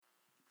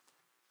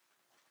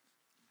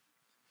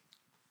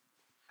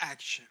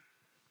Action.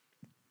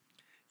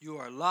 You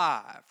are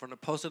live from the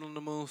Posted on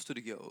the Moon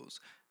Studios.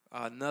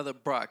 Another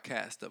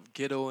broadcast of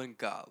Ghetto and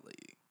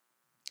Godly.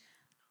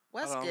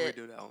 What's Hold on, let me good?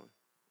 do that one.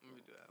 Let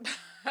me do that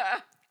Okay.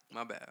 one.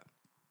 My bad.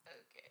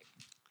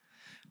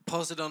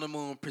 Posted on the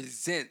Moon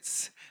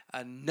presents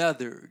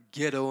another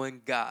Ghetto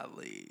and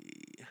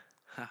Godly.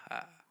 Haha.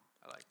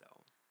 I like that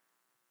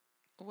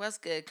one. What's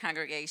good,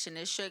 congregation?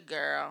 It's your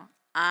girl,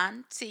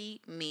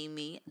 Auntie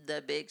Mimi,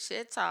 the big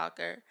shit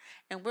talker,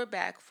 and we're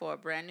back for a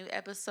brand new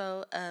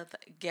episode of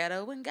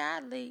Ghetto and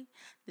Godly.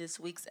 This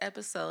week's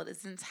episode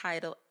is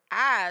entitled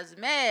Eyes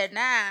Mad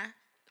Nah,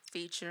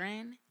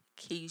 featuring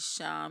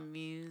Keyshawn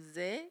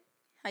Music.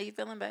 How you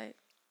feeling, babe?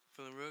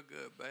 Feeling real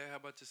good, babe. How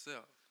about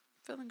yourself?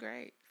 Feeling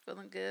great.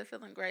 Feeling good,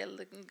 feeling great,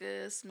 looking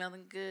good,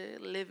 smelling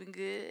good, living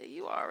good.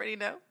 You already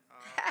know.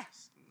 Oh,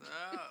 snap.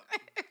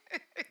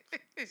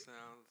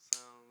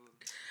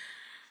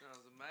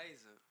 sounds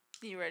amazing.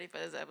 You ready for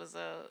this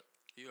episode?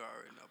 You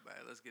already know,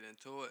 babe. Let's get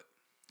into it.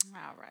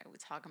 All right, we're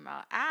talking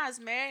about Eyes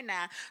Married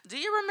Now. Do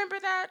you remember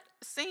that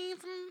scene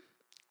from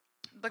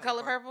The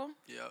Color Purple?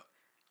 Yep.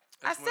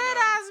 I That's said when,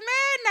 Eyes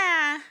Married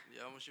Now.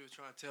 yeah, when she was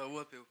trying to tell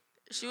Whoopi.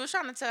 She was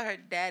trying to tell her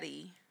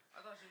daddy.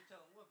 I thought she was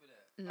telling Whoopi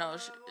that. No,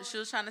 she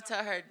was trying to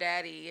tell her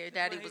daddy. Her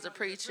daddy was a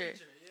preacher.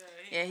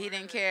 Yeah, he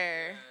didn't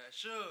care. Yeah,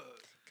 sure.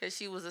 Because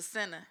she was a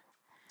sinner.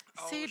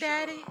 Oh, See, sure.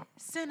 daddy,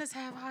 sinners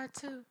have heart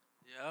too.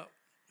 Yep.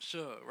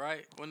 Sure,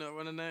 right? When the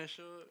name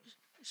Suge?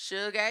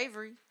 Suge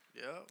Avery.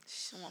 Yep.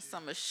 She wants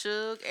some of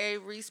Suge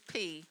Avery's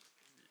pee.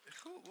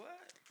 Who,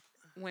 what?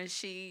 When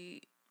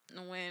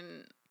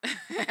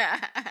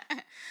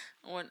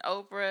when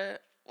Oprah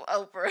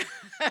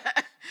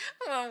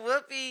when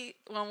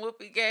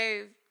Whoopi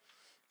gave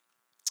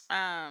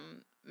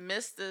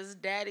Mister's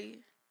daddy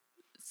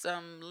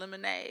some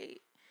lemonade,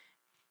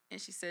 and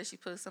she said she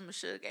put some of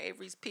Suge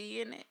Avery's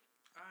pee in it,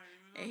 I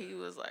and didn't even he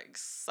know was like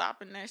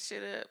sopping that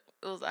shit up.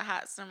 It was a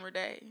hot summer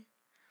day.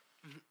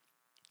 that.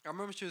 I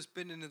remember she was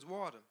spitting in his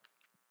water.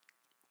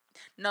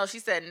 No, she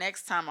said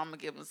next time I'm gonna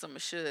give him some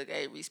of Suge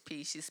Avery's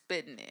pee. She's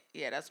spitting it.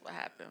 Yeah, that's what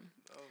happened.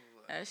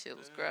 That shit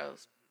was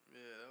gross. Yeah,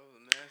 that was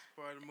a nasty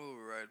part of the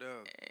movie right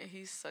there. And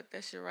he sucked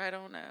that shit right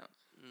on up.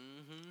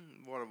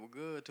 Water was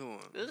good to him.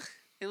 Ugh,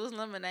 it was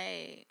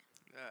lemonade.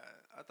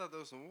 I thought there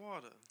was some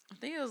water. I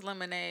think it was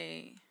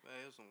lemonade. Man,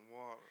 it was some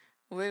water.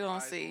 We're gonna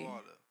Ice see.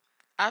 Water.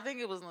 I think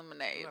it was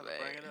lemonade. You have to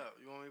bring it up.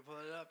 You want me to pull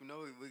it up? You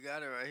know, we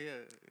got it right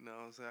here. You know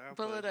what I'm saying? I'll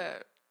Pull it up.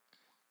 up.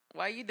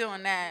 While you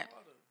doing that,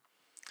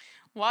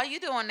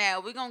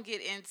 we're gonna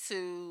get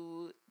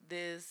into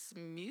this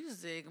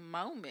music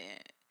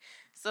moment.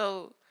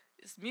 So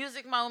it's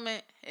music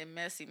moment and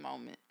messy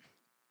moment.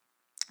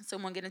 So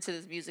when we get into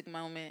this music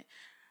moment,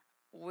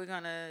 we're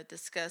gonna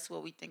discuss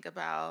what we think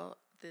about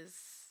this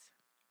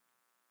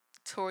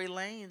Tory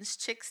Lanez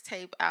Chicks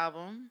Tape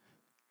album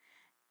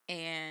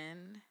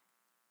and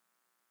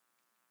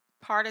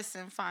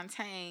Partisan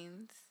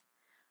Fontaine's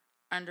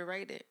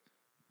Underrated.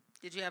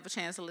 Did you have a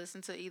chance to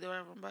listen to either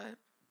of them, bud?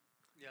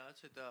 Yeah, I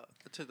checked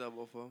out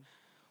both of them.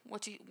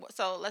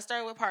 So let's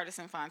start with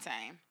Partisan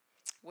Fontaine.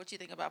 What you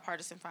think about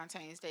Partisan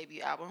Fontaine's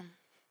debut album,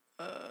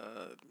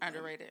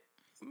 Underrated?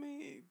 I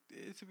mean,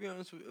 to be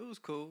honest with you, it was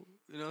cool.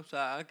 You know what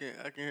I'm saying?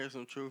 I can hear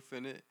some truth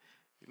in it.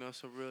 You know,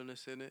 some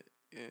realness in it.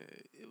 Yeah,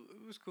 it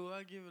was cool.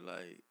 I give it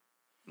like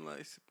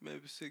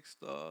maybe 6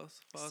 stars,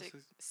 five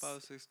or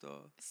 6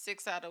 stars.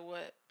 6 out of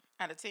what?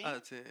 Out of 10? Out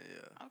of 10,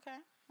 yeah. Okay.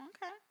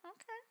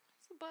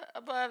 It's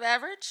above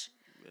average.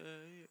 Yeah,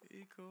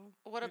 he cool.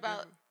 What He about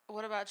different.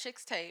 what about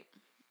Chicks Tape?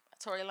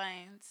 Tory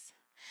Lanez.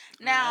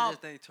 I Now,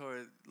 just think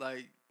Tory,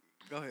 like,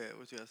 go ahead.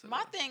 What you got to say?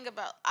 my thing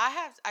about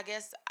I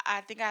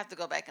think I have to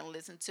go back and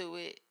listen to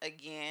it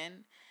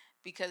again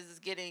because it's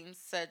getting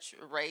such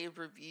rave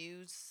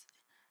reviews.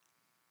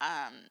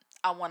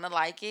 I want to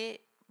like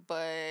it,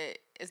 but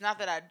it's not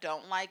that I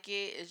don't like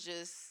it. It's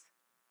just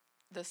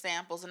the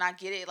samples, and I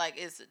get it. Like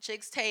it's a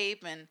Chicks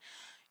Tape, and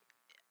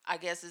I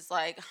guess it's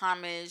like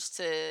homage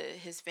to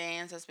his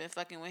fans that's been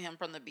fucking with him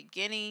from the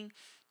beginning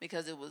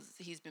because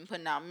he's been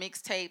putting out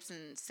mixtapes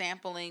and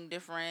sampling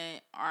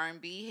different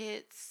R&B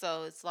hits.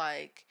 So it's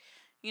like,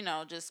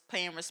 just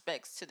paying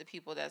respects to the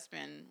people that's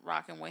been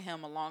rocking with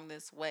him along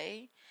this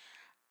way.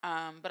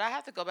 But I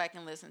have to go back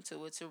and listen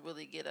to it to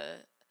really get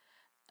a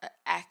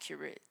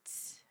accurate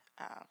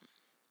um,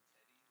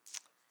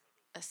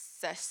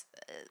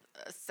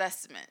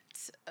 assessment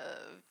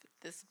of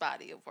this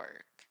body of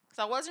work.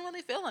 So I wasn't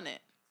really feeling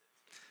it.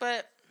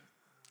 But,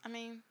 I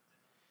mean,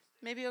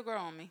 maybe it'll grow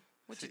on me.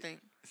 What you think?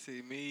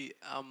 See, me,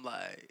 I'm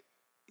like,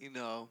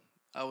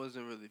 I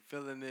wasn't really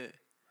feeling it.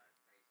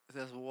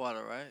 That's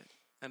water, right?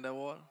 And that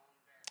water?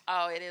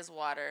 Oh, it is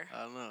water.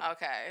 I don't know.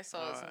 Okay, so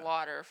All it's right.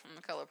 water from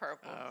The Color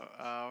Purple.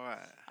 All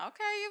right.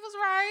 Okay, you was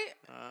right.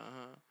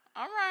 Uh-huh.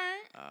 All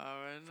right. All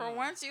right. For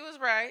once, you was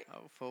right.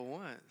 Oh, for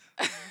once.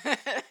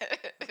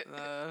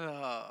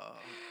 No.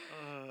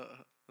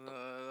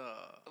 No.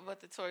 But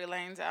the Tory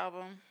Lanez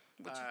album.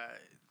 All right.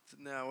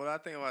 Now, what I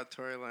think about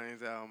Tory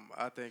Lanez album,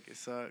 I think it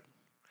sucked.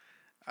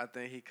 I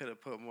think he could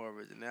have put more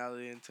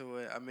originality into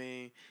it. I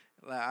mean,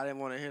 Like I didn't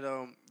want to hear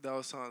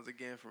those songs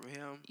again from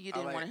him. You I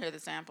didn't want like to hear the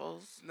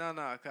samples. no,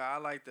 cause I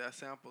like the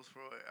samples for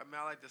it. I mean,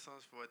 I like the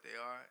songs for what they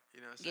are.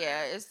 You know what I'm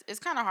Yeah, saying? it's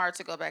kind of hard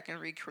to go back and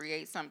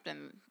recreate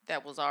something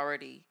that was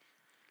already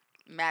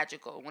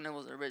magical when it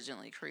was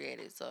originally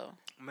created. So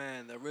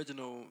Man, the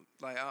original,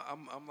 like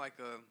I'm like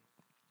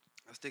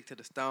I stick to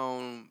the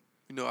stone.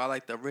 You know, I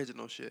like the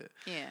original shit.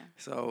 yeah,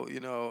 So you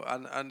know, I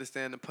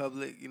understand the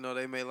public. You know,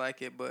 they may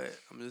like it, but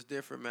I'm just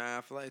different, man.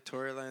 I feel like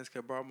Tory Lanez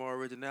could brought more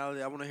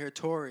originality. I want to hear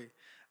Tory.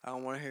 I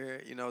don't want to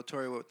hear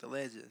Tory with the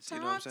legends. You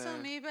know what I'm talk to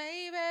saying? me,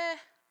 baby.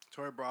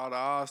 Tory brought all the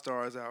all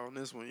stars out on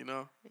this one. You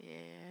know?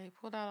 Yeah, he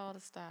pulled out all the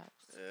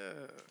stops.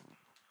 Yeah.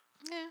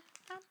 Yeah,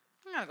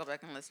 I'm gonna go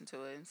back and listen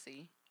to it and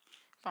see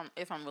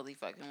if I'm really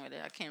fucking with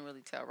it. I can't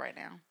really tell right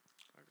now.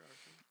 I got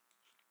you.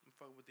 I'm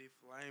fucking with these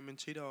flaming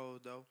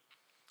Cheetos though.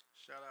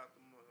 Shout out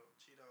them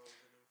Cheetos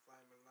and them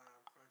flaming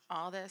lime crunchies.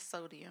 All that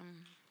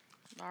sodium.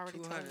 I already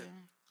told 200.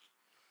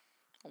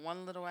 you.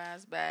 One little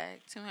ass bag,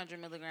 200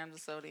 milligrams of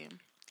sodium.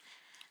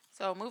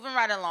 So moving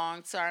right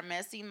along to our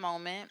messy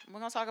moment, we're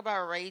gonna talk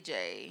about Ray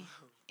J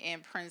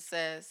and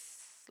Princess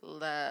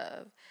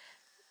Love.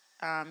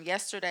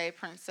 Yesterday,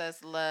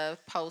 Princess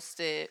Love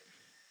posted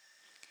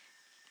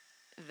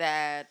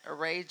that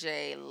Ray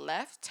J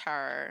left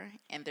her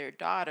and their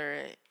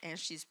daughter, and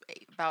she's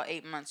about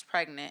 8 months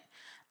pregnant,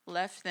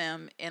 left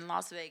them in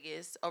Las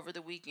Vegas over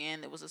the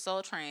weekend. It was a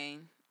Soul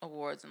Train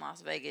Awards in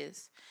Las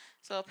Vegas.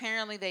 So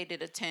apparently they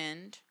did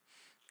attend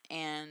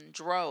and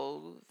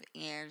drove,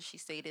 and she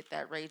stated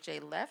that Ray J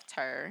left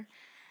her,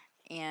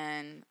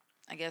 and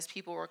I guess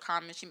people were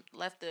commenting.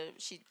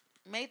 She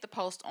made the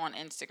post on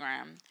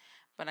Instagram,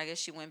 but I guess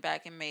she went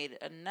back and made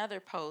another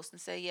post and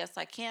said, "Yes,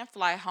 I can't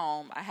fly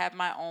home. I have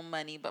my own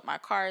money, but my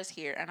car is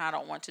here, and I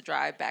don't want to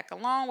drive back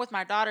along with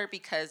my daughter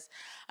because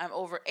I'm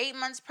over 8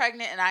 months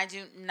pregnant, and I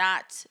do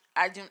not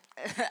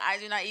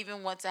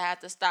even want to have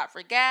to stop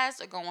for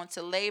gas or go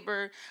into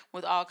labor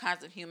with all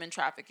kinds of human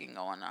trafficking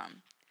going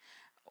on."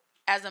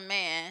 As a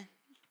man,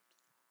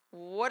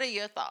 what are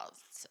your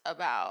thoughts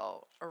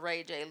about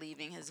Ray J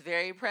leaving his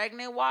very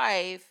pregnant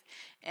wife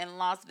in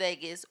Las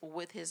Vegas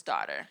with his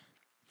daughter?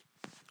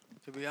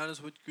 To be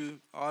honest with you,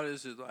 all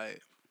this is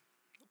like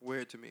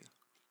weird to me.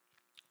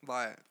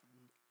 Like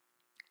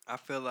I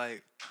feel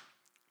like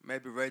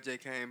maybe Ray J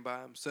came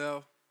by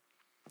himself,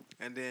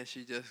 and then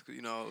she just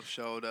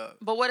showed up.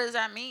 But what does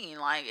that mean?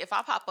 Like, if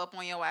I pop up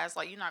on your ass,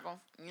 like you're not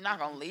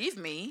gonna leave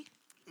me,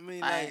 I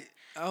mean, like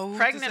who's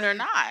pregnant to or say,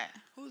 not?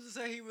 who's to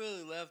say he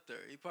really left her?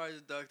 He probably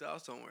just ducked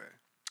out somewhere.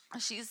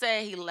 She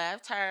said he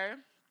left her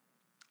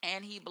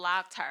and he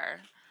blocked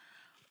her.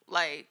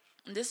 Like,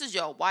 this is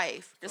your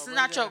wife. This So is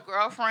Ray not J, your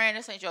girlfriend.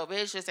 This ain't your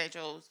bitch. This ain't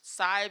your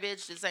side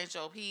bitch. This ain't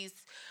your piece.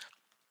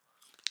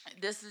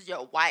 This is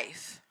your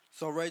wife.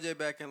 so Ray J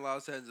back in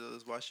Los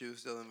Angeles while she was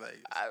still in Vegas.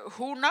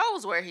 Who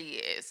knows where he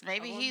is?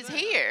 Maybe I want he's that.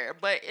 here,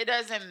 but it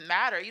doesn't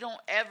matter. You don't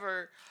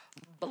ever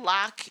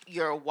block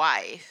your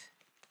wife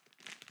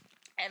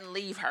and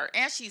leave her,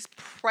 and she's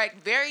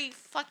very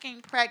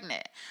fucking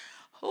pregnant.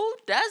 Who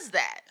does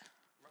that?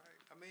 Right.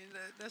 I mean,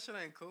 that shit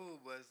ain't cool,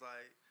 but it's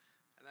like,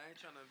 and I ain't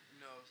trying to,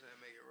 what I'm saying,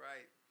 make it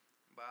right,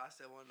 but I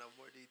still want to know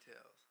more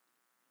details.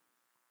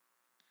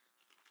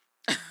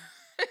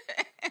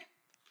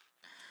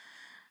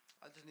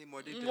 I just need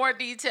more details. More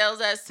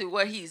details as to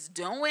what he's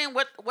doing.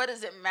 What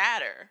does it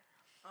matter?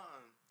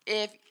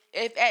 If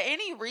at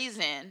any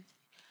reason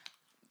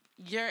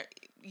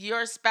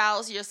your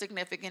spouse, your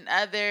significant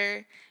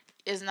other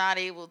is not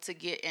able to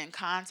get in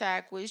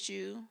contact with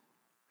you,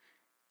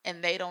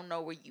 and they don't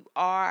know where you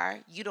are,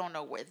 you don't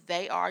know where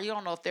they are, you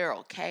don't know if they're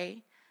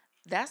okay,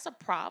 that's a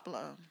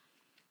problem.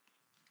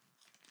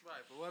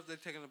 Right, but what if they're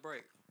taking a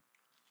break?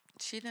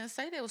 She didn't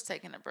say they was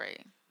taking a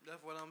break.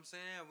 That's what I'm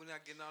saying. We're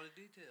not getting all the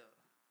details.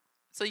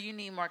 So you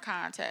need more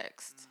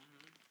context.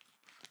 Mm-hmm.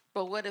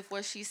 But what if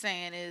what she's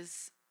saying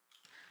is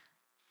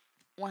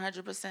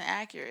 100%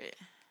 accurate?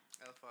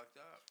 That's fucked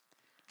up.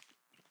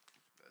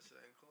 That shit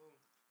ain't cool.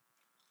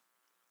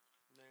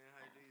 That ain't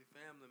how you do your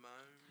family,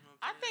 man. You know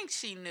what I I'm saying? think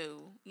she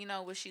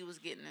knew, what she was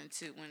getting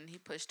into when he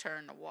pushed her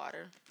in the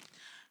water.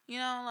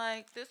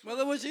 Like this. Well,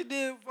 look what she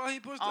did while he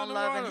pushed her in On the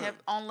Love water.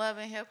 on Love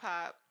and Hip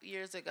Hop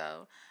years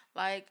ago.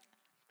 Like,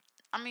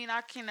 I mean,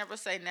 I can never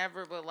say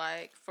never, but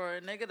like for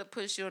a nigga to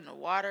push you in the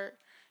water,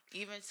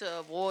 even to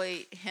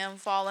avoid him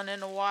falling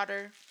in the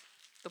water,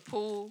 the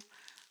pool,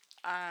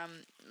 I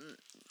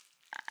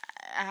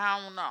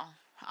don't know.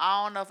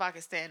 I don't know if I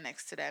can stand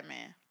next to that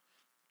man.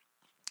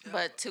 Yeah.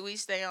 But to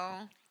each their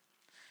own.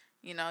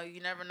 You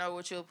never know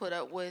what you'll put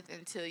up with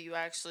until you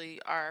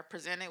actually are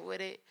presented with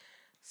it.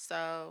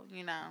 So,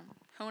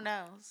 who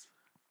knows?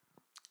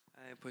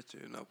 I ain't put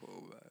you in no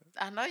pool, man.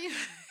 I know you,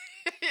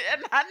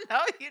 and I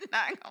know you're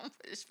not gonna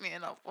push me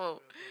in no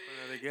pool.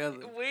 Put that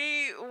together.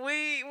 We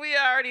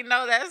already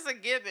know that's a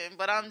given,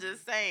 but I'm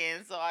just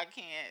saying. So I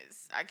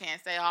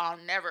can't say I'll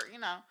never.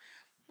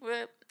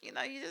 But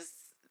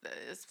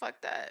it's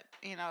fucked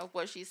up.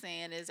 What she's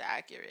saying is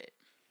accurate.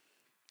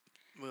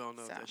 We don't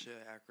know So. if that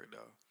shit accurate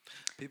though.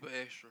 People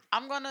extra.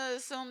 I'm gonna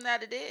assume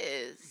that it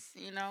is.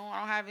 You know, I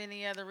don't have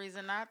any other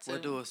reason not What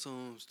to. do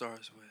assume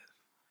starts with?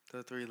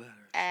 The three letters.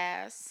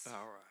 Ass All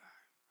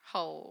right.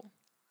 hole.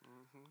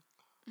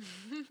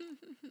 Mm-hmm.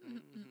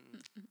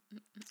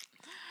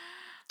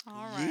 All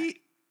Mm-hmm. right. Yeet.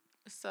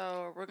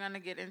 So we're gonna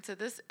get into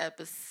this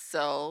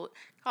episode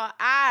called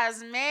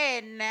Eyes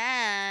Made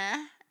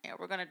Now. And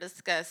we're gonna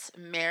discuss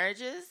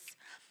marriages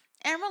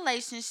and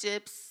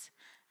relationships,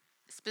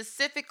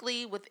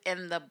 specifically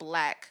within the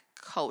black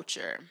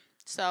culture.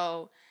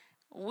 So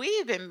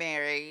we've been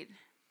married,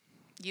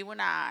 you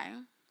and I,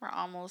 for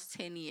almost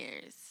 10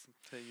 years.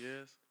 10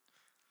 years.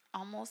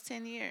 Almost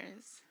 10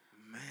 years.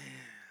 Man,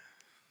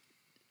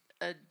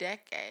 A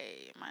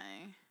decade,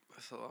 man.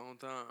 that's a long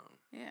time.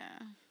 Yeah.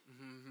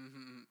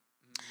 Mm-hmm.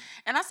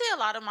 And I see a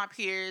lot of my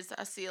peers,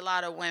 I see a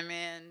lot of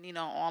women,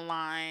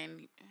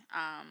 online,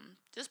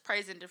 just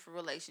praising different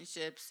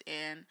relationships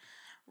and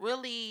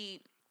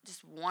really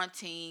just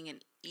wanting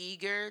and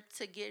eager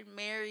to get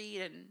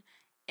married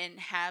and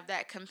have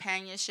that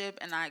companionship,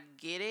 and I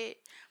get it,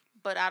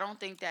 but I don't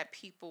think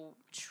people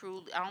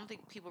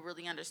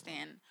really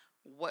understand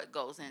what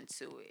goes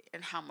into it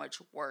and how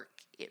much work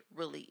it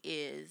really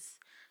is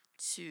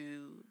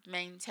to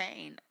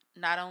maintain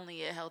not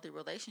only a healthy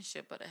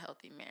relationship but a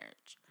healthy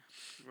marriage.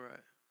 Right.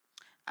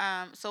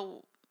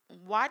 So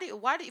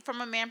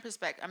from a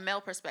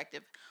male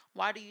perspective,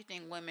 why do you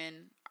think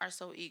women are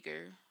so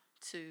eager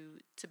to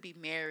be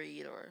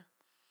married or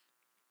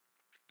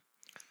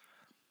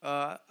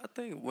I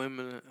think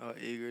women are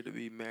eager to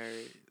be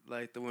married.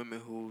 Like the women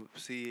who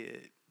see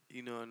it,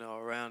 and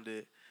are around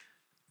it.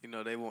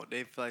 They feel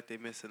like they're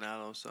missing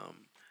out on something.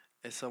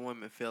 And some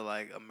women feel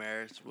like a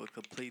marriage will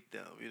complete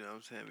them. You know what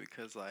I'm saying?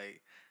 Because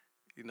like,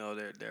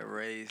 they're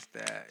raised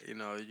that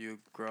you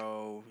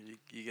grow,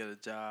 you get a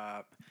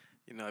job.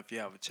 If you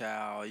have a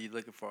child, you're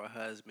looking for a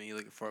husband. You're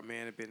looking for a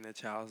man to be in that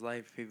child's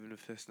life, even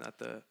if it's not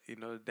the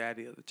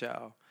daddy of the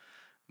child.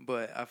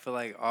 But I feel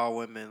like all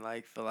women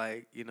like feel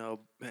like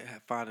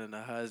finding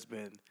a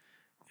husband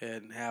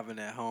and having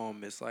that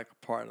home is like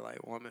a part of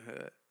like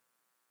womanhood.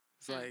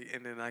 It's mm, like,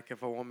 and then like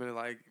if a woman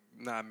like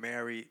not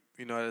married,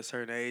 at a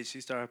certain age,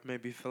 she start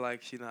maybe feel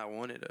like she not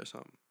wanted or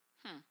something.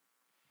 hmm.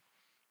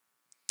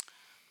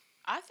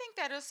 I think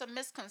that is a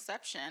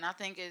misconception. I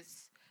think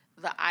it's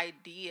the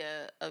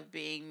idea of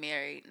being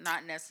married,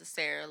 not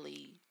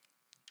necessarily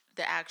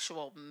the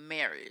actual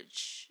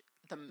marriage,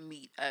 the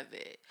meat of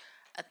it.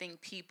 I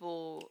think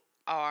people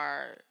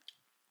are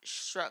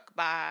struck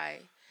by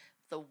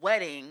the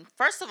wedding.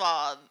 First of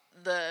all,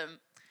 the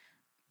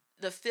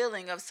the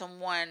feeling of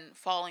someone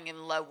falling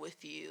in love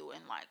with you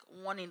and like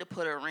wanting to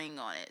put a ring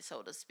on it,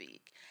 so to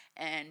speak,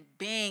 and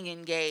being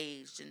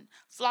engaged and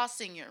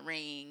flossing your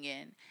ring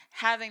and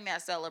having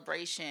that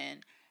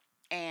celebration,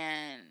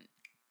 and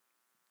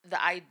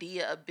the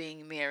idea of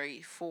being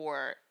married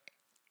for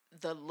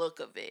the look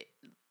of it,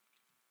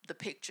 the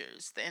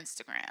pictures, the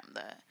Instagram,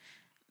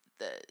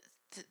 the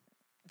to,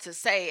 to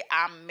say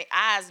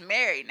I's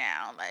married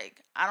now.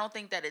 Like, I don't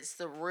think that it's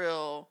the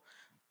real,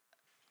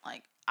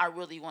 like, I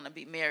really want to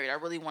be married. I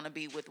really want to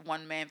be with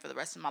one man for the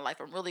rest of my life.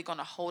 I'm really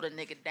gonna hold a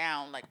nigga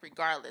down, like,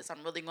 regardless.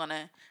 I'm really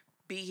gonna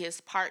be his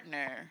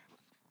partner.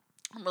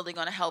 I'm really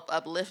gonna help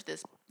uplift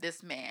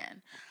this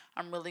man.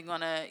 I'm really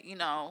gonna,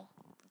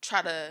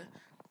 try to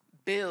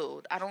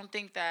build. I don't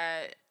think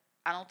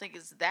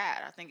it's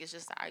that. I think it's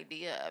just the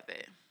idea of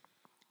it.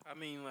 I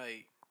mean,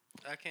 like,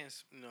 I can't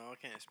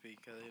speak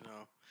because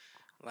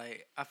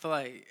like I feel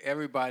like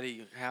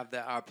everybody have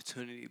that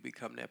opportunity to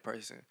become that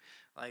person.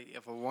 Like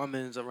if a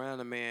woman's around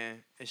a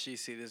man and she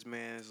see this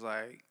man is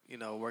like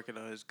working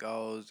on his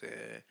goals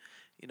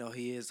and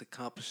he is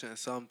accomplishing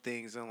some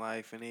things in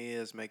life and he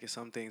is making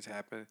some things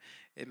happen,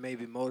 it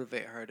maybe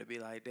motivate her to be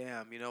like,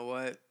 damn, you know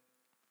what?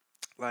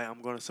 Like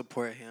I'm gonna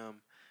support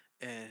him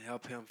and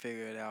help him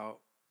figure it out.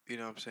 You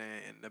know what I'm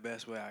saying? In the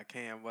best way I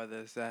can, whether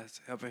it's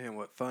that's helping him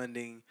with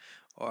funding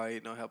or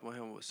helping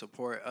him with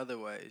support other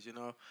ways.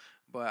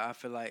 But I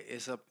feel like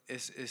it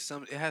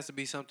has to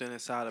be something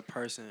inside a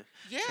person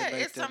Yeah, to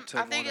make it's them some. to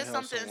I think want to it's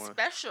help something someone.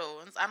 special,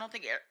 and I don't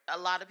think a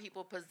lot of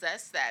people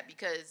possess that,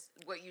 because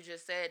what you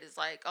just said is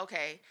like,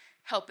 okay,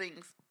 helping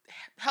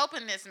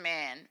helping this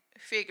man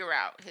figure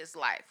out his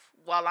life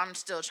while I'm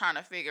still trying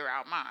to figure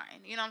out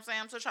mine. You know what I'm saying?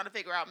 I'm still trying to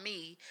figure out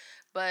me,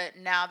 but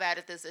now that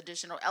it's this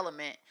additional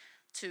element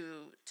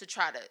to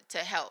try to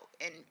help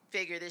and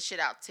figure this shit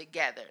out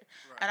together.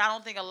 Right. And I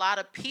don't think a lot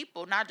of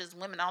people, not just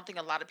women, I don't think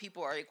a lot of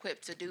people are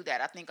equipped to do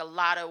that. I think a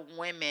lot of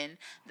women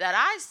that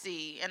I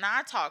see and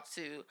I talk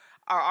to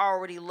are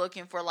already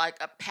looking for like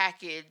a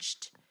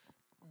packaged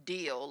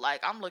deal.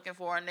 Like, I'm looking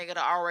for a nigga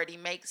to already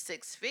make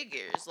six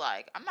figures.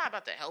 Like, I'm not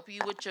about to help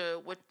you with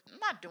I'm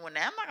not doing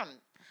that. I'm not gonna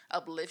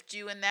uplift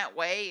you in that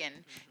way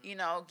and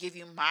give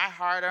you my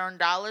hard-earned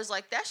dollars.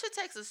 Like, that shit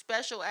takes a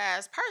special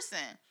ass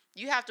person.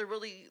 You have to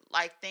really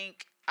like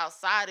think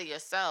outside of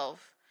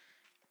yourself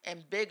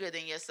and bigger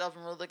than yourself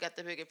and really look at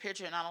the bigger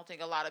picture, and I don't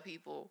think a lot of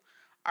people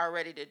are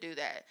ready to do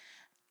that,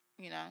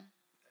 you know.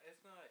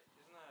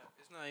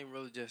 It's not even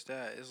really just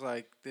that. It's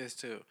like this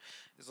too.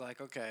 It's like,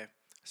 okay,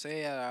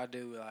 Say I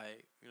do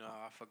like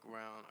I fuck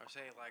around, or say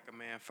like a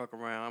man fuck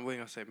around. We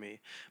ain't gonna say me,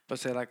 but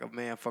say like a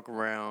man fuck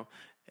around,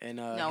 and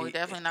No, we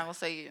definitely not gonna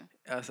say you.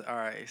 all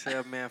right. Say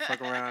a man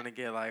fuck around and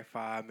get like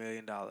 $5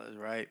 million,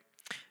 right?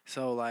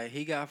 So like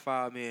he got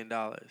 $5 million.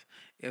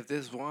 If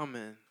this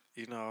woman,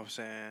 what I'm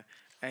saying,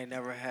 ain't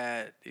never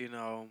had,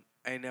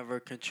 ain't never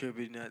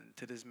contributed nothing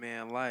to this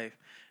man's life,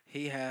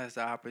 he has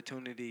the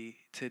opportunity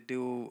to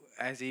do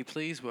as he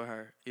please with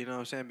her. You know what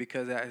I'm saying?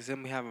 Because as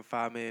him having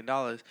 $5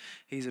 million,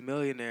 he's a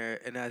millionaire,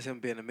 and as him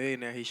being a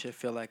millionaire, he should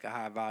feel like a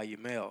high value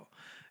male.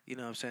 You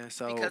know what I'm saying?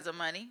 So Because of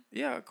money?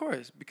 yeah, of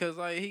course, because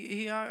like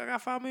I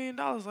got $5 million.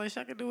 Like,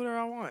 I can do whatever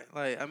I want.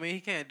 Like, I mean,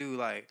 he can't do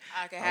like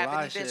I can a have lot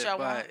any of bitch shit, I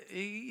want. but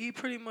he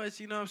pretty much,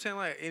 you know what I'm saying,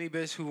 like any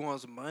bitch who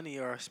wants money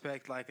or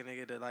expect like a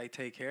nigga to like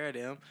take care of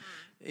them,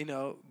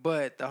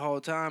 But the whole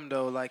time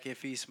though, like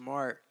if he's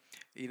smart,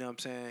 what I'm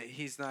saying,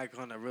 he's not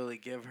gonna really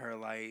give her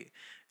like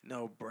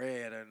no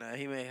bread or nothing.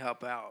 He may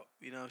help out,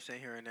 what I'm saying,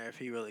 here and there if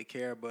he really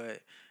care,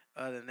 but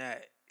other than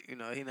that, he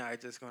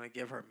not just gonna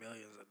give her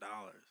millions of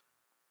dollars.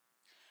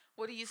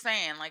 What are you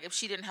saying? Like, if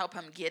she didn't help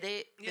him get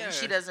it, then Yeah.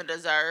 she doesn't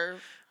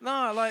deserve.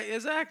 No, like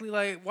exactly.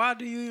 Like, why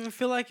do you even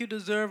feel like you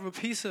deserve a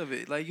piece of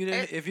it? Like, you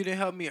didn't. It, If you didn't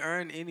help me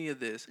earn any of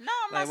this, no,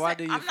 I'm like, not why saying.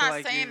 do you I'm feel not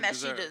like you saying didn't that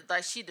she deserve?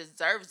 like she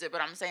deserves it,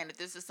 but I'm saying that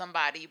this is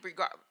somebody,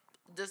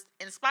 just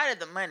in spite of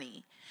the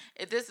money,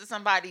 if this is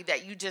somebody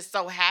that you just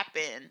so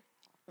happen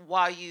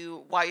while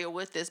you're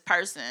with this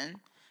person,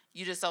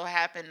 you just so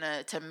happen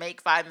to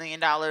make $5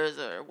 million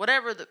or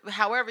whatever,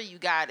 however you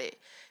got it,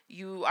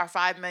 you are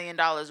 $5 million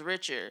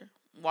richer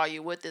while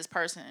you're with this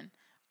person.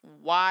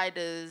 Why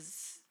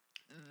does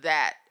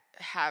that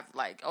have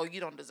like, oh, you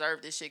don't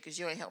deserve this shit because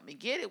you ain't helped me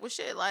get it? Well,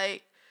 shit,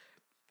 like,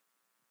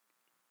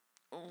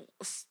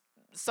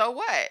 so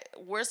what?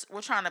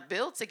 We're trying to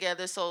build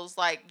together. So it's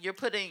like you're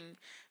putting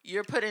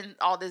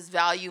all this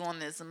value on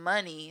this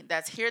money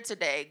that's here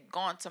today,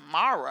 gone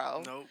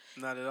tomorrow, Nope,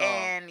 not at all.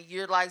 and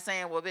you're like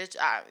saying, "Well, bitch,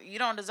 you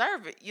don't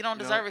deserve it. You don't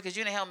deserve Nope. it because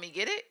you didn't help me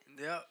get it."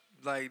 Yep.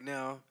 Like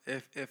now,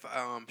 if she And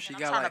I'm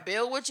got trying to like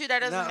build with you.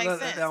 That doesn't make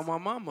sense. now my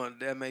mama,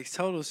 that makes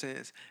total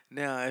sense.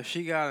 Now, if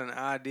she got an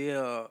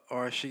idea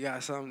or she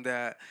got something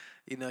that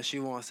she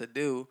wants to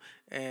do,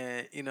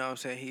 and what I'm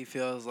saying, he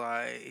feels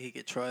like he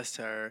could trust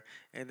her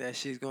and that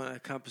she's going to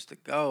accomplish the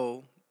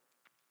goal,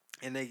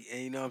 and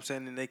you know what I'm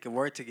saying, and they can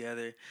work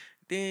together,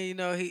 then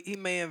he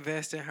may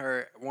invest in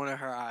her one of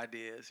her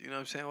ideas, you know what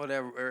I'm saying,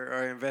 whatever,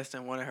 or invest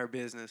in one of her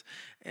business,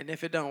 and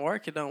if it don't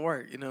work, it don't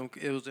work.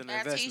 It was an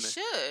As he investment.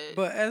 should.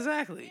 But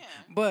exactly, Yeah.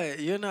 but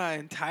you're not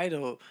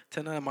entitled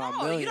to none of my No,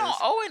 you don't millions.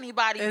 owe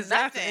anybody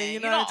Exactly, and nothing.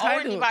 you're You not don't owe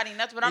entitled. anybody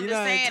nothing. But I'm You're just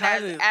not saying,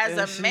 entitled,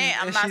 as and a man,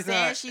 I'm not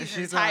saying she's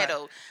she's not.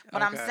 entitled,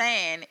 but I'm Okay.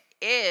 saying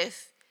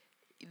if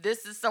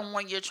this is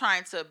someone you're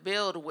trying to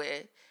build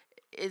with,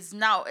 it's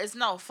no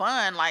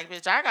fun. Like,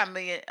 bitch, I got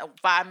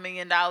 $5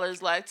 million.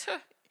 Like,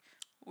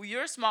 well,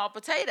 you're small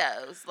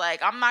potatoes.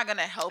 Like, I'm not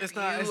gonna help It's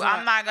you. not. It's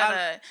I'm not. not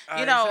gonna, I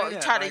didn't say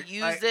that. try to Like,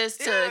 use this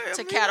yeah. to I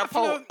mean, I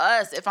catapult feel.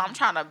 us. If I'm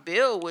trying to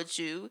build with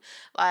you,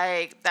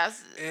 like to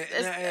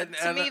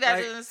me that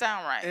Like, doesn't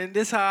sound right. and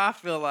this how I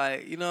feel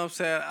like. You know what I'm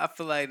saying? I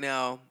feel like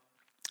now.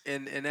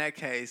 In that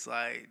case,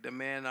 like the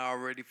man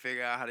already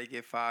figured out how to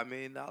get $5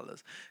 million.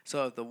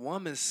 So if the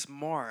woman's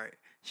smart,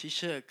 she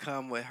should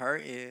come with her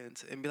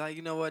ends and be like,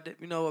 you know what,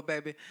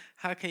 baby,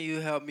 how can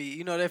you help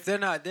me? If they're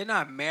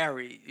not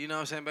married, you know what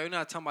I'm saying? But we're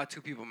not talking about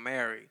two people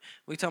married.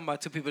 We talking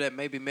about two people that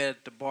maybe met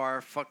at the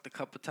bar, fucked a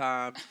couple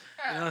times.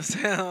 You know what I'm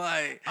saying?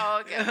 Like,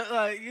 Oh, okay.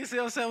 like, you see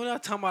what I'm saying? We're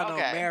not talking about no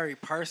Okay.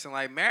 married person.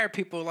 Like, married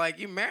people, like,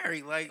 you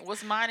married, like.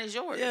 What's mine is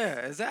yours. Yeah,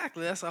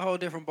 exactly. That's a whole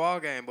different ball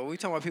game. But we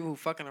talking about people who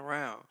fucking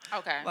around.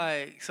 Okay.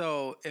 Like,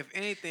 so if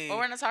anything, But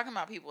we're not talking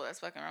about people that's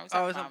fucking around. We're oh,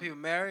 talking it's some about people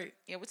married.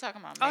 yeah, we're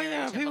talking about Oh marriage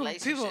yeah, and people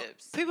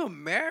relationships.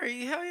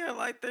 married. Hell yeah,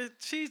 like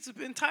she's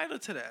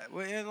entitled to that.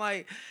 And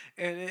like,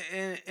 and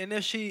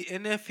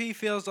if he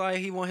feels like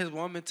he want his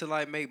woman to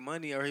like make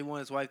money, or he want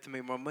his wife to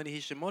make more money,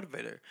 he should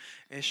motivate her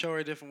and show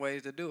her different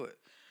ways to do it.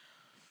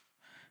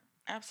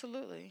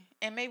 Absolutely.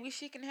 And maybe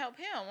she can help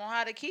him on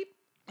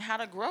how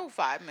to grow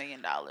 $5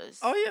 million.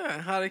 Oh yeah,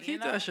 how to You keep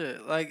know? that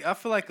shit. Like, I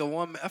feel like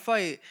I feel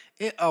like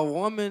a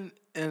woman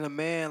and a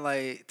man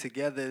like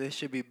together, they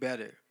should be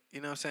better. You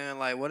know what I'm saying?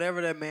 Like,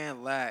 whatever that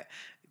man lack,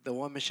 the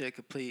woman should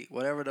complete.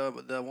 Whatever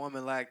the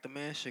woman lack, the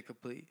man should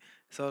complete.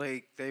 So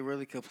they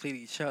really complete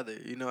each other.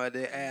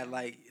 They add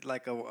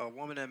like a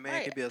woman and a man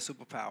Right. could be a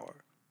superpower.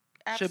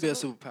 Should be a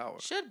Absolutely.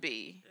 superpower. Should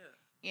be.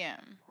 Yeah.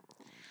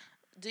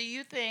 Do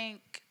you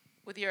think,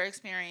 with your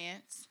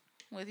experience,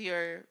 with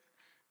your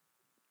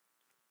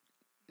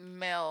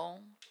male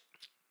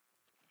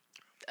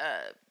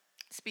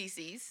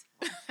species,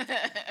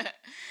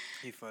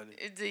 He funny.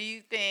 do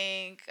you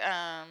think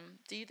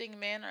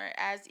men are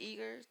as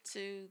eager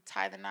to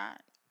tie the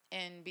knot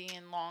and be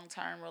in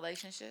long-term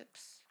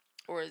relationships,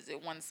 or is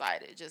it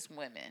one-sided, just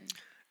women?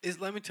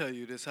 Let me tell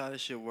you this how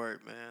this shit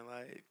work, man.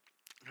 Like,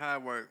 how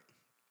it work,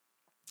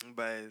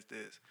 but is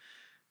this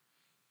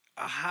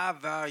a high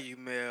value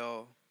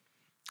male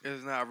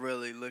is not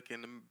really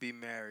looking to be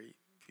married.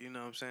 You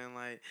know what I'm saying?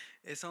 Like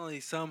it's only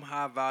some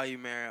high value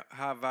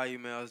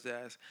males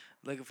that's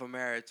looking for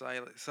marriage.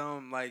 Like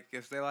some like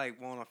if they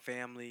like want a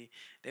family,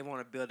 they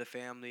want to build a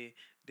family.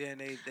 Then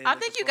they I looking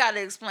think you for. got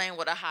to explain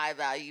what a high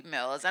value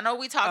male is. I know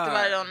we talked All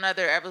about it right. on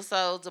other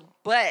episodes,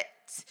 but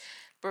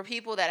for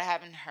people that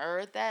haven't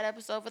heard that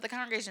episode, for the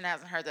congregation that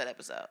hasn't heard that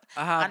episode,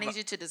 A I high, need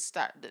you to just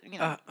start. a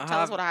Tell us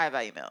high what a high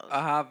value male is.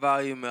 a high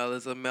value male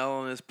is a male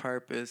on his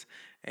purpose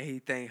and he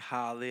think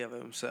highly of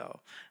himself.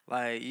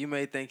 Like you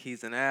may think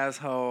he's an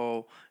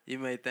asshole, you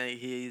may think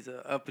he's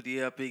a uppity,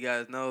 got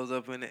his nose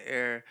up in the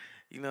air,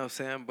 you know what I'm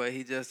saying? But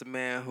he just a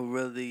man who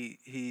really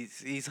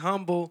he's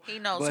humble, He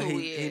knows but who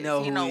he he he is. know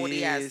He who know what he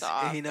he has to is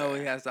and he know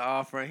what he offer. has to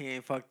offer and he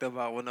ain't fucked up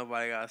about what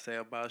nobody gotta say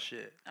about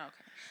shit. Okay.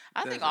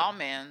 I think That's all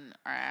men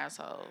are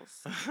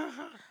assholes. it.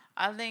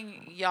 I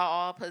think y'all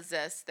all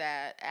possess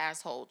that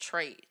asshole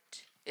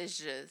trait. It's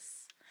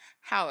just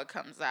how it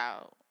comes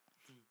out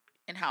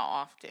and how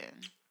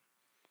often.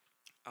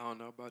 I don't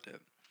know about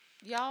that.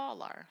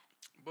 Y'all are.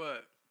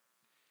 But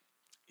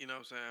you know what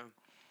I'm saying?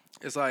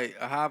 It's like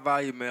a high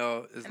value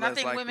male is And I less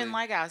think likely. women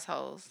like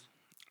assholes.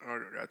 Oh,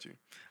 I got you.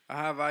 A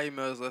high value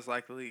male is less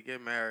likely to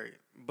get married,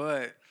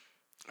 but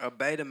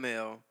beta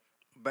male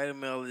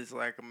is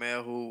like a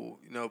male who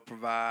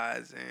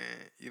provides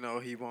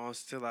and he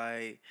wants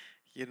to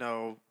you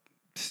know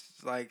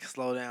like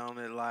slow down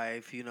in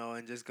life,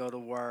 and just go to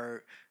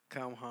work,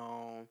 come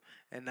home,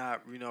 and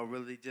not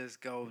really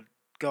just go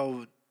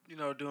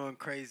doing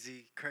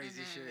crazy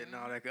shit and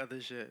all Hmm. that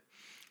other shit.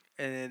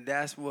 And then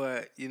that's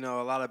what a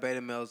lot of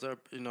beta males are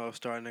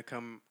starting to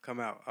come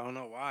out. I don't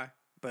know why,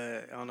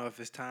 but I don't know if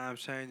it's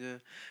times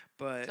changing,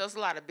 but So there's a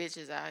lot of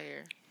bitches out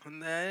here.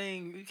 that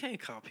ain't you can't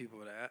call people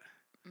that.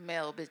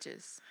 Male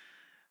bitches.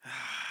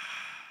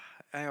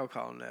 I ain't gonna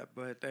call them that,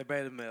 but they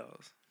beta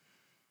males.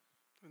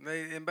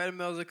 And beta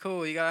males are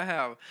cool. You gotta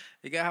have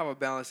a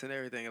balance in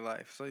everything in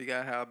life. So you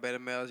gotta have beta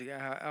males. You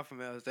gotta have alpha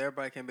males.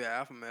 Everybody can be an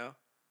alpha male.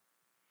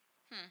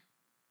 Hmm.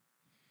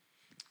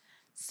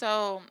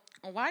 So,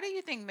 why do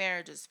you think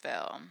marriages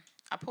fail?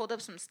 I pulled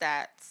up some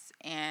stats,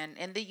 and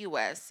in the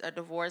US, a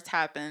divorce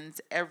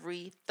happens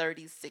every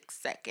 36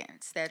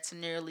 seconds. That's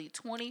nearly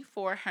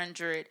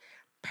 2,400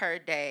 per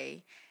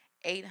day,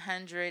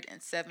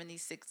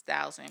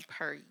 876,000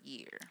 per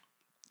year.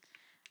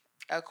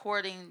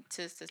 According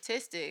to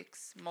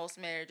statistics, most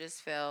marriages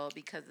fail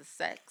because of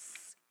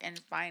sex and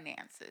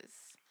finances.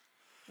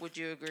 Would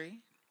you agree?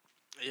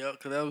 Yeah,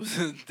 cause that was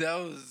that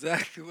was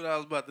exactly what I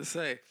was about to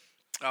say.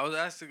 I was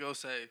actually gonna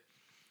say.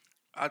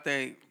 I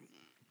think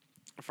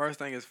the first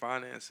thing is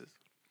finances.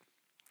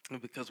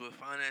 Because with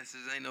finances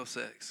ain't no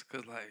sex.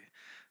 Cause like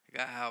you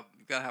gotta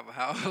have a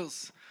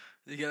house.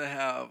 You gotta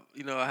have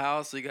a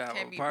house. You gotta have an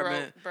Can't be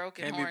apartment. broke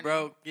and Can't be horny.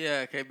 broke.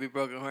 Yeah, can't be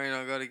broke and horny.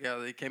 Don't go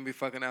together. You can't be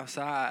fucking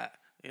outside.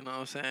 You know what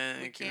I'm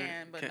saying? We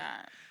can, but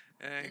not.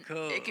 It ain't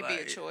cool. It could be a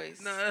Like,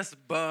 choice. no, that's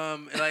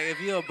bum. Like if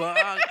you're a bum,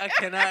 I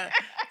cannot.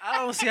 I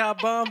don't see how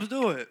bums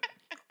do it.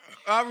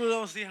 I really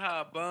don't see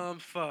how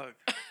bums fuck.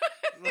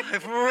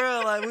 Like for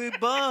real, like we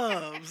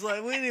bums.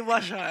 Like we didn't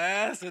wash our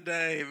ass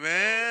today,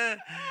 man.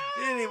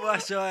 You didn't even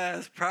wash your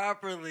ass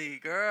properly,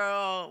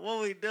 girl.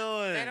 What we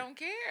doing? They don't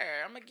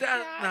care. I'm gonna get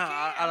That, it how nah, I can.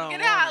 I I'm don't gonna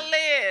get it how want I it.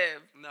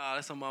 live. Nah,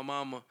 that's on my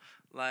mama.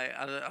 Like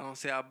I don't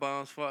see how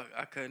bums fuck.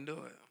 I couldn't do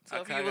it.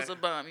 So if you was a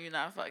bum, you're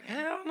not fucking.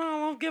 Hell no, I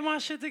won't get my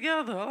shit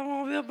together. I don't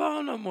want to be a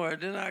bum no more.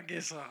 Then I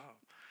get some.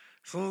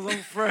 As soon as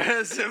I'm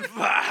fresh and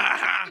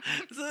fine,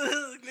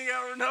 nigga,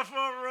 I run off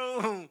my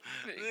room.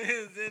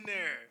 Niggas in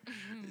there.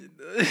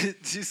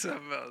 She's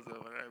something else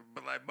over there.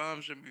 But like,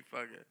 bums shouldn't be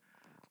fucking.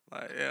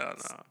 Like, hell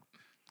no.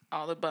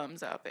 All the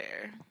bums out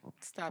there,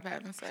 stop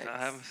having sex. Stop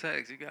having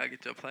sex. You gotta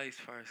get your place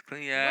first.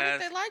 Clean your What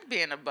ass. if they like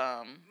being a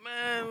bum?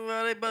 Man,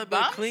 well, they better be a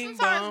Bums clean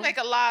sometimes bum. make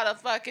a lot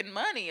of fucking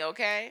money.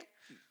 Okay.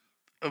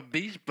 A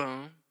beach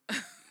bum.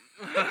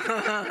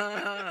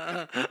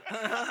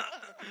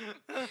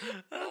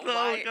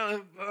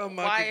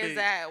 Why is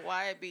that?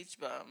 Why a beach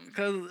bum?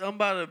 Because I'm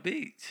by the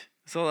beach.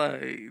 So,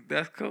 like,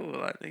 that's cool.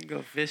 Like, they can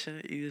go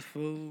fishing, eat his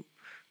food,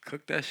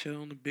 cook that shit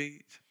on the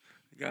beach.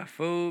 Got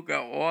food,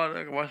 got water,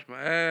 I can wash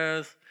my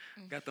ass.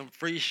 Got them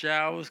free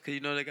showers,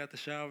 because they got the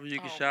shower. You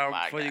can Oh shower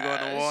my before you go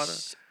in the water.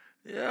 gosh.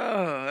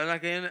 Yeah, and I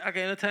can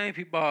entertain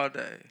people all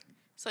day.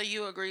 So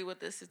you agree with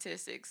the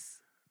statistics?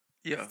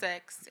 Yeah,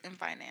 Sex and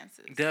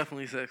finances.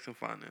 definitely sex and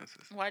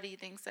finances. Why do you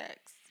think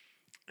sex?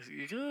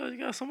 You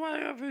got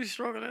somebody up here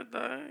stroking that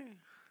thing.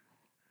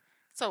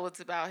 So it's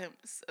about him,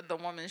 the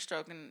woman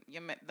stroking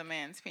the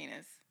man's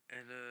penis.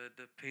 And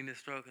the penis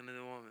stroking of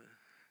the woman.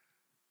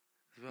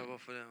 It's about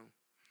both of them.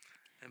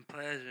 And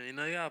pleasure. You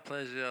gotta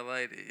pleasure your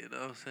lady. You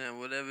know what I'm saying?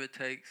 Whatever it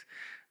takes,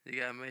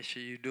 you gotta make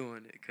sure you're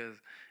doing it. Because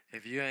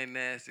if you ain't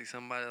nasty,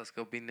 somebody else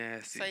gonna be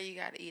nasty. So you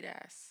gotta eat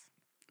ass.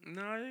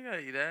 No, you gotta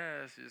eat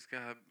ass. You just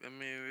gotta,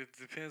 it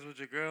depends what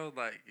your girl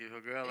like. If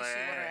a girl If like she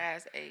want her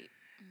ass, ass ate,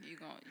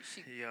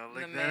 she yo, the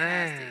lick man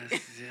that nasty.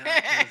 ass.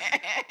 Yeah,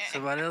 'cause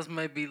somebody else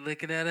might be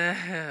licking that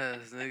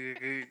ass.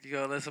 Nigga, you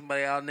gonna let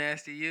somebody out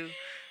nasty you?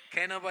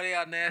 Can't nobody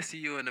out nasty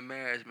you in the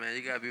marriage, man.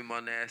 You gotta be more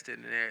nasty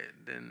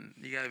than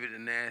you gotta be the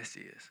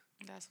nastiest.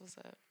 That's what's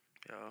up.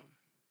 Yeah.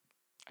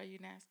 Are you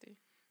nasty?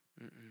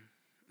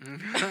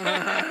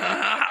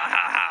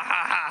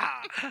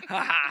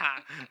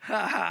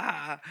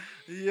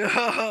 Yo,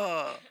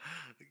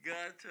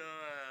 got your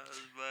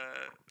ass,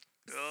 man.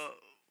 Yo.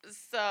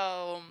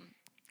 So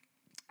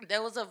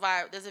there's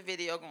a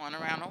video going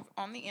around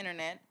on the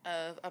internet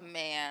of a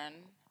man,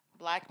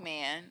 black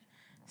man,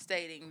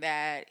 stating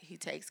that he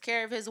takes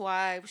care of his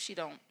wife. She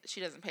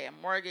doesn't pay a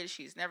mortgage.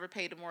 She's never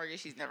paid a mortgage.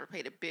 She's never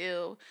paid a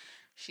bill.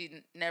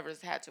 She never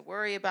had to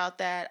worry about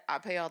that. I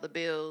pay all the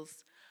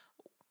bills.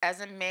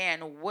 As a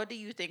man, what do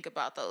you think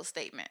about those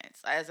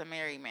statements? As a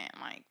married man,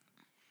 like,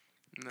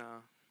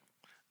 No.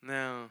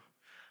 Now,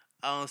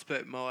 I don't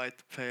expect my wife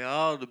to pay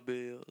all the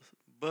bills,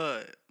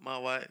 but my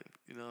wife,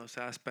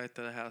 so I expect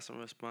her to have some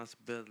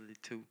responsibility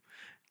too.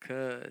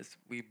 Because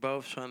we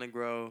both trying to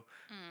grow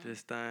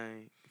this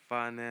thing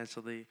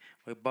financially.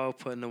 We both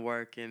putting the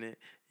work in it.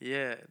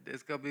 Yeah,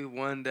 there's going to be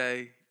one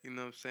day,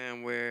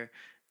 where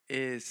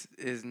it's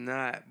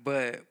not.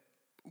 But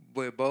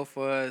with both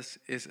of us,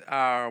 it's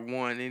our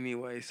one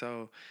anyway.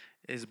 So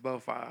it's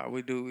both our.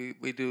 We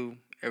do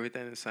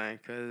everything the same.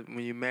 Because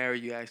when you marry,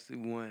 you actually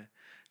one.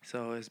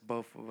 So it's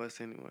both of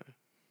us anyway.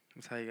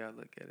 That's how you got to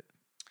look at it.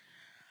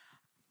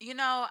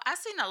 I've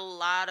seen a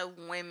lot of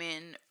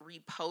women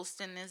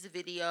reposting this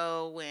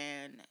video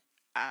and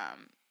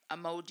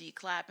emoji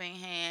clapping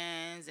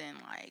hands and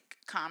like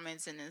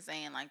commenting and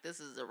saying like this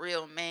is a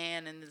real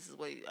man and this is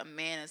what a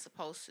man is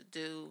supposed to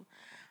do.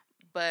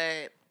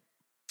 But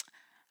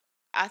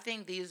I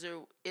think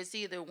it's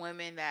either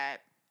women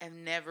that have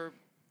never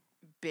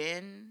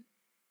been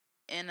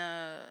in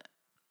a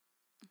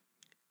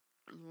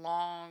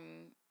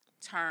long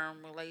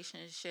term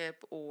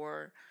relationship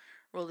or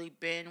really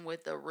been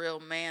with a real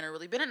man or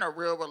really been in a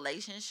real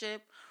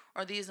relationship,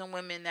 or these are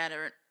women that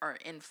are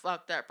in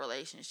fucked up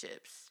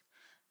relationships.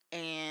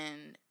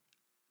 And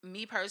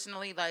me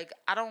personally, like,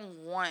 I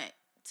don't want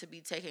to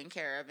be taken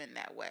care of in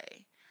that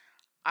way.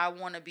 I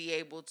want to be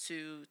able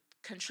to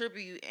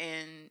contribute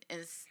in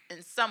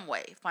some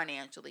way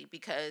financially,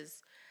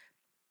 because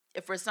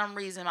if for some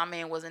reason my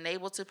man wasn't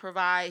able to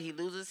provide, he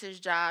loses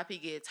his job, he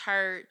gets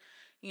hurt,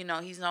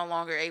 he's no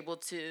longer able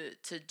to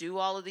do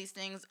all of these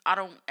things. I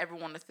don't ever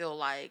want to feel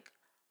like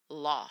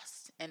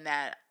lost and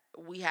that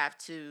we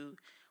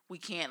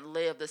can't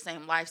live the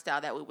same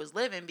lifestyle that we was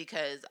living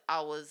because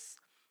I was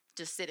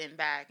just sitting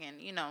back and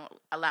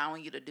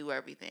allowing you to do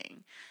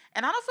everything.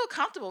 And I don't feel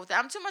comfortable with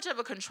that. I'm too much of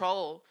a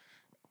control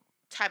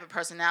type of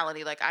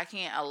personality. Like, I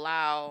can't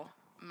allow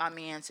my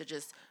man to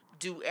just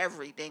do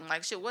everything.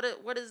 Like, shit, what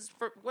is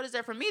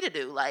there for me to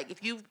do? Like,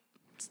 if you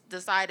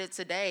decided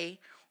today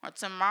or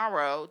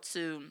tomorrow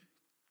to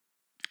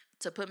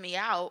put me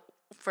out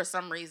for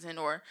some reason,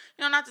 or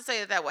not to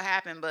say that would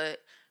happen,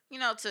 but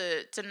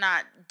to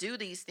not do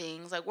these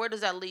things, like, where does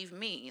that leave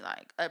me?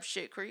 Like, up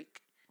shit creek?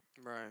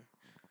 Right.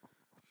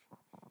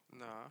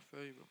 No, I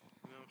feel you.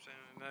 You know what I'm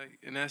saying?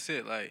 And that's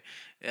it. Like,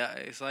 yeah,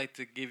 it's like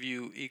to give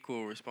you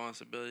equal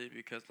responsibility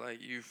because,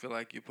 like, you feel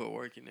like you put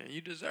work in there.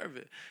 You deserve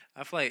it.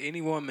 I feel like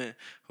any woman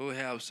who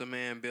helps a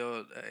man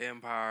build an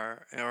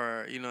empire,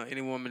 or,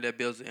 any woman that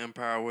builds an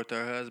empire with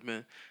her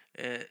husband,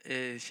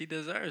 she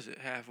deserves it.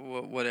 Half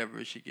of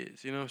whatever she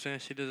gets. You know what I'm saying?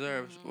 She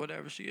deserves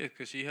whatever she gets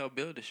because she helped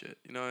build the shit,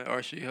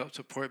 or she helped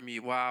support me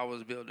while I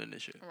was building the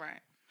shit.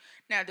 Right.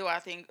 Now, I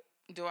think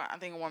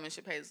a woman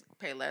should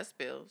pay less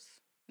bills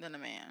than a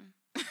man?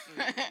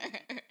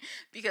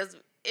 Because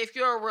if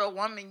you're a real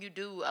woman, you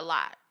do a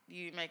lot.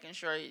 You making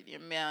sure your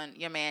man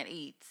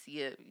eats.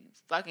 You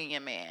fucking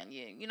your man.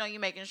 You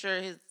making sure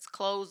his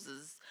clothes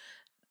is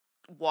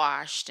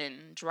washed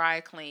and dry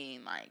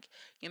clean. Like,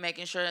 you're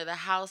making sure the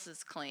house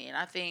is clean.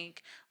 I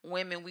think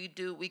women,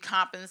 we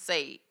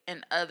compensate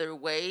in other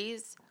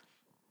ways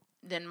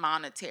than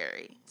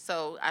monetary.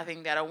 So I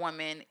think that a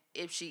woman,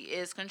 if she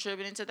is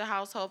contributing to the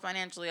household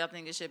financially, I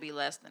think it should be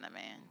less than a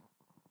man.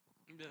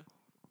 Yeah.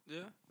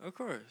 Yeah, of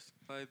course.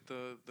 Like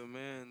the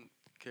man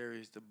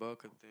carries the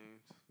bulk of things.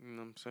 You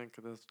know what I'm saying?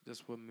 Because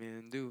that's what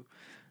men do.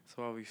 That's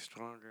why we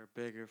stronger,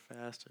 bigger,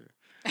 faster.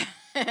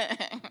 But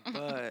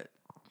other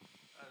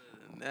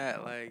than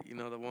that, like,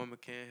 the woman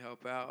can't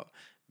help out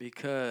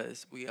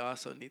because we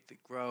also need to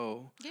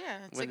grow. Yeah,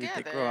 We together.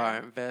 need to grow our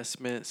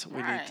investments.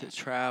 We need to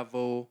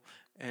travel,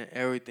 and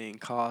everything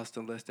costs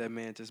unless that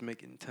man just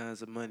making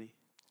tons of money.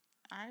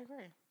 I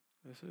agree.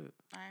 That's it.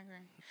 I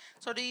agree.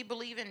 So, do you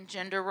believe in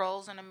gender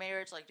roles in a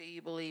marriage? Like, do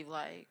you believe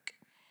like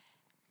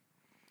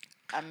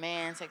a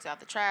man takes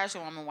out the trash, a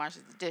woman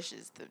washes the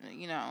dishes?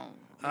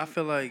 I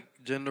feel like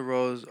gender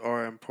roles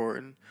are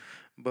important,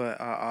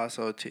 but I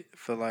also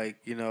feel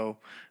like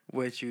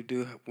what you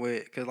do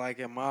with, because like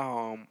in my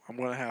home, I'm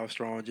gonna have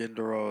strong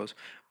gender roles,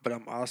 but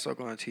I'm also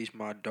gonna teach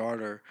my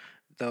daughter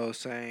those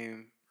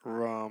same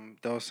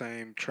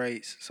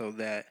traits so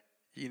that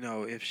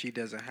if she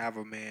doesn't have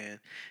a man,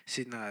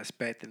 she's not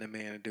expecting a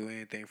man to do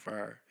anything for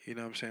her. You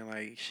know what I'm saying?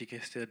 Like, she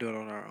can still do it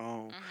on her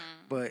own.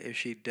 But if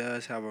she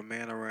does have a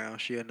man around,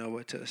 she'll know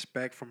what to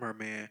expect from her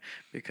man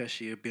because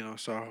she'll be on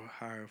saw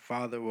how her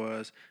father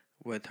was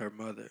with her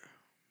mother.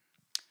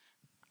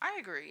 I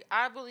agree.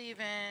 I believe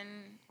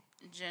in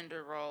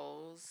gender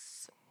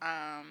roles.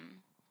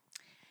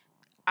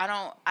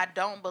 I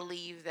don't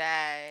believe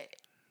that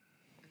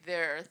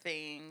there are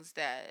things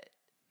that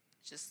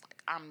just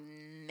like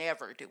I'm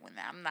never doing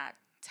that. I'm not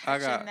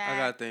touching I that.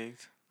 got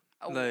things.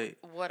 Oh, Like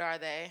what are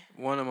they?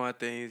 one of my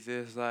things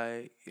is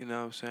like, you know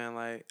what I'm saying,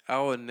 like I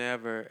would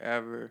never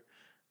ever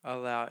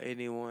allow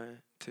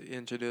anyone to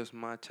introduce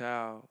my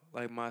child,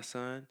 like my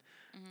son,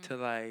 Hmm. to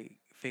like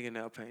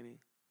fingernail painting.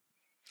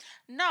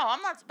 No,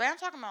 I'm not. But I'm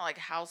talking about like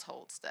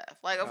household stuff.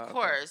 Like, of Okay.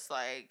 course,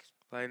 like,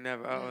 Like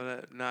never,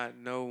 mm, not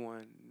no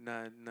one,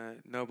 not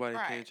nobody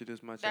can right.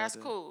 introduce my child That's to.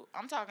 cool.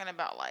 I'm talking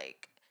about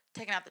like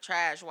taking out the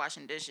trash,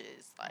 washing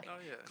dishes, like Oh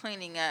yeah.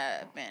 cleaning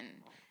up,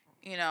 and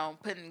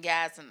putting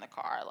gas in the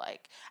car.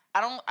 Like, I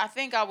don't. I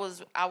think I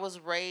was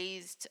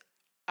raised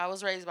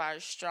by a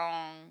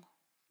strong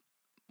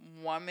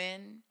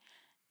woman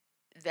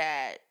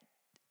that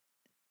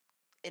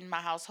in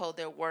my household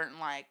there weren't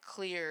like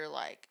clear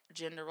like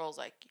gender roles,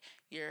 like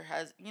your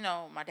husband,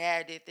 my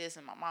dad did this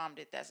and my mom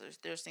did that. So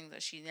there's things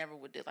that she never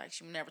would do, like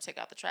she would never take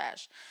out the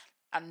trash.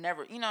 I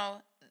never,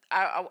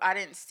 I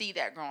didn't see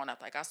that growing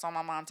up. Like I saw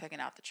my mom taking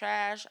out the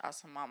trash, I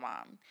saw my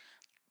mom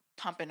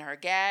pumping her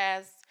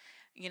gas,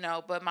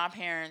 but my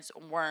parents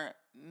weren't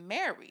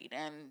married,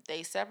 and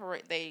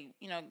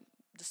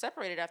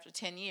separated after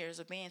 10 years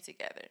of being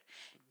together.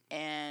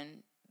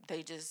 And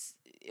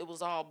it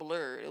was all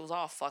blurred, it was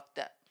all fucked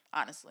up,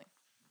 honestly.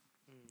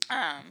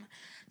 Um,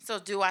 so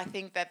do I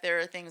think that there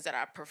are things that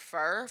I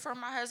prefer for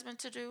my husband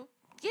to do?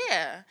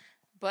 Yeah.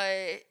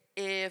 But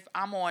if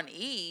I'm on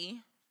E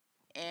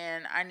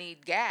and I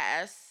need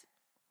gas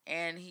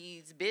and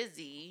he's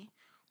busy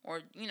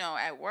or,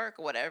 at work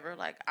or whatever,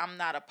 like I'm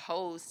not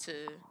opposed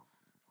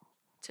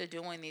to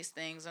doing these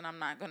things, and I'm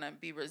not going to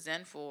be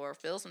resentful or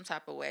feel some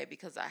type of way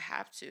because I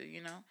have to.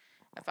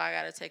 If I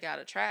got to take out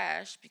a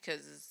trash because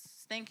it's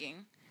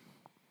stinking,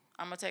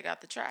 I'm gonna take out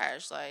the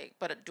trash. Like,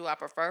 but do I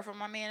prefer for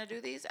my man to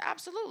do these?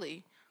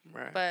 Absolutely.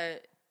 Right.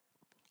 But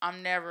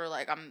I'm never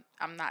like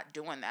I'm not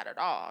doing that at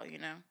all.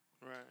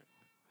 Right.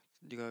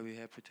 You gotta be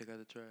happy to take out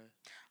the trash.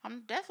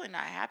 I'm definitely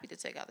not happy to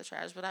take out the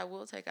trash, but I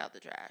will take out the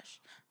trash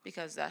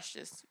because that's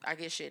just I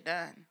get shit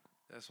done.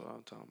 That's what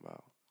I'm talking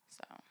about.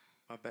 So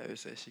My baby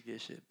said she get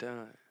shit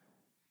done.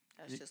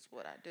 that's You, just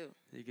what I do.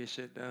 you get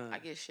shit done. I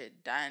get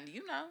shit done.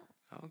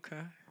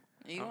 Okay.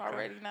 You Okay.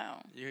 already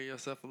know. You hear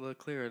yourself a little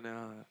clearer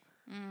now, huh?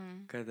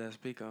 Mm. Got that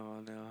speaker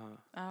on now,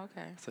 huh? Oh,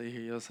 okay. So you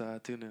hear your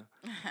side too now.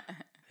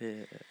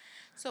 Yeah.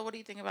 So what do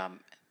you think about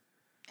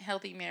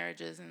healthy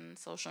marriages and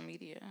social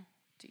media?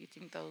 Do you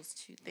think those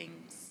two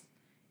things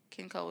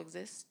can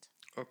coexist?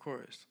 Of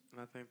course.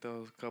 And I think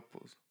those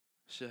couples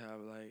should have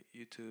like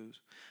YouTubes.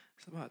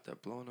 Somebody out there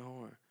blowing the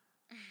horn.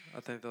 I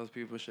think those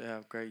people should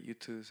have great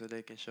YouTube so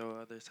they can show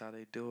others how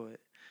they do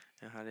it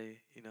and how they,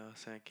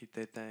 keep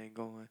their thing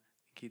going,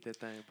 keep their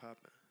thing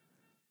popping.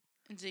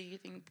 Do you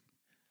think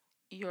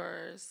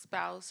your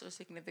spouse or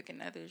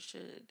significant other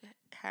should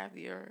have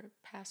your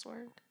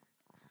password?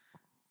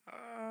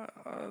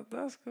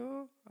 That's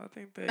cool. I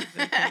think they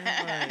can,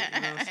 like,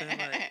 you know what I'm saying?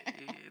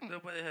 Like,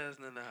 nobody has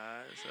nothing to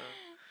hide, so,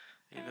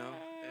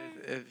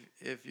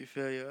 if you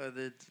feel your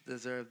other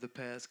deserve the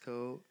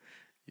passcode,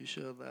 you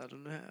should allow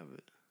them to have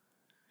it.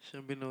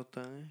 Shouldn't be no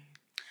thing.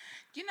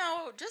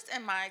 Just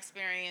in my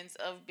experience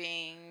of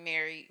being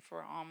married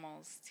for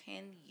almost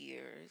 10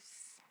 years,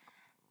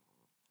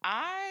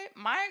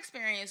 my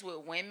experience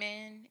with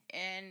women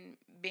and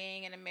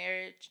being in a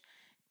marriage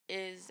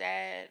is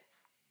that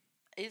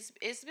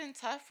it's been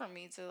tough for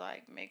me to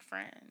like make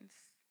friends.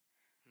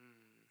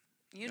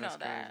 You know That's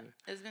that. crazy.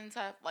 It's been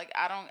tough. Like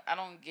I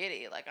don't get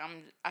it. Like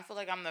I feel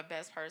like I'm the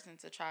best person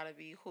to try to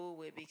be cool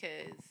with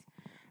because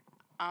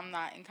I'm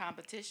not in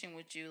competition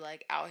with you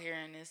like out here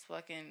in this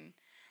fucking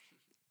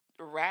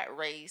rat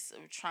race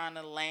of trying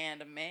to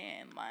land a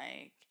man.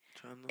 Like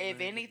Trying to if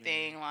land it,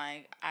 anything, man.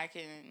 like I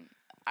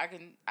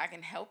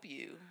can help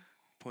you.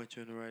 Point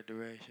you in the right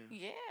direction.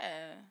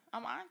 Yeah,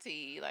 I'm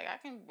auntie. Like I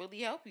can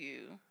really help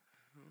you.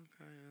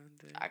 Okay,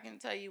 auntie. I can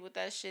tell you what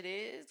that shit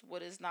is,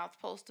 what it's not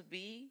supposed to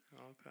be.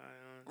 Okay,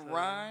 auntie.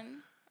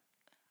 Run,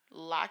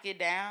 lock it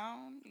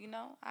down.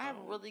 I have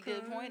really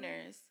good Okay.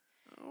 pointers,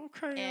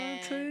 Okay,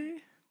 and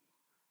auntie.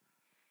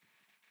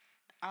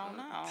 I don't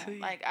know. Auntie.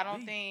 Like I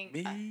don't Me. think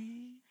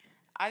Me.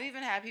 I've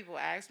even had people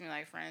ask me,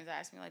 like friends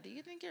ask me, like, "Do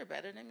you think you're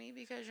better than me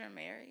because you're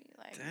married?"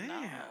 Like, Damn.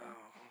 no.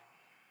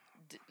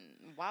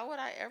 Why would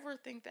I ever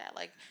think that?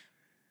 Like,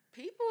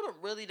 people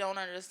really don't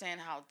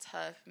understand how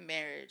tough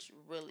marriage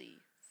really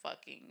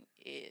fucking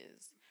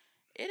is.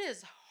 It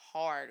is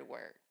hard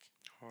work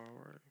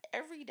Hard.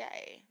 every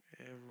day,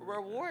 Every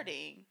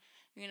rewarding.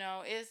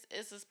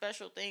 It's a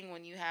special thing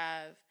when you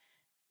have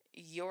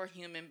your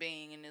human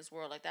being in this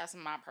world. Like that's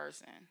my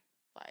person.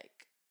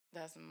 Like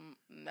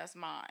that's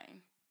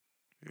mine.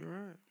 You're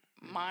right.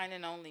 Mine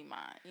and only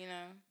mine.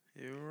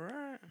 You're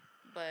right.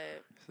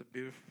 But It's a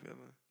beautiful feeling.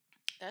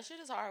 that shit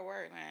is hard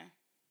work, man.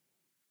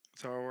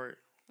 It's hard work.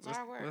 It's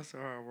hard work. What's the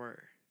hard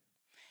work?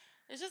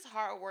 It's just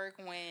hard work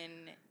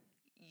when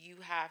you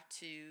have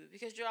to,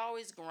 because you're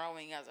always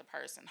growing as a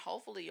person.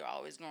 Hopefully you're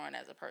always growing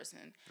as a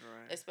person,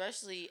 Right.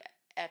 especially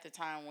at the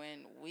time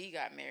when we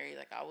got married.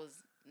 Like I was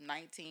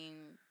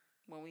 19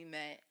 when we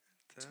met,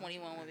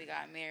 21 when we Dang.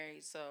 got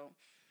married. So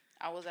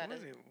I was at a,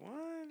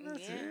 21? That's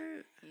yeah,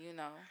 it? you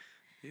know,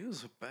 You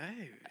was a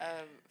baby.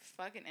 a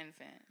fucking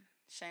infant.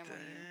 Shame on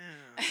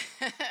Damn.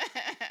 you.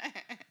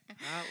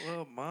 Hot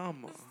little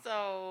mama.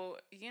 So,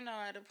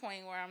 at a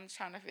point where I'm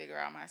trying to figure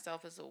out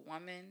myself as a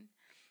woman,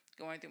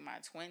 going through my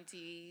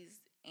 20s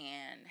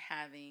and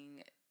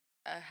having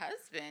a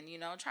husband,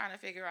 trying to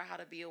figure out how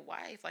to be a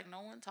wife. Like,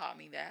 no one taught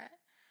me that.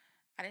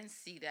 I didn't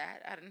see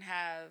that. I didn't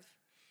have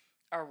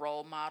a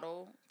role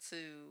model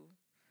to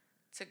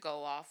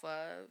go off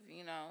of,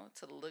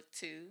 to look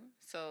to.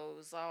 So it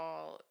was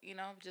all,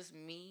 just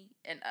me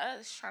and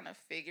us trying to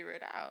figure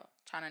it out,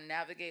 trying to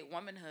navigate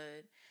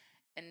womanhood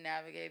and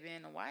navigate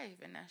being a wife.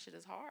 And that shit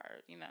is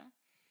hard.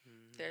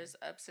 There's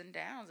ups and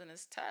downs and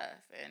it's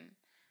tough. And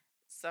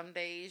some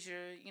days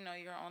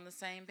you're on the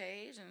same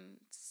page and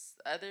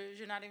others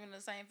you're not even in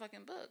the same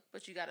fucking book.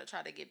 But you got to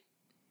try to get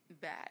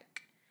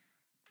back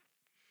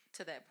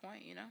to that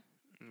point.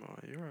 No,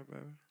 you're right,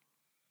 baby.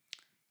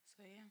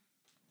 So, yeah.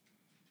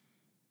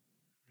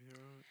 You're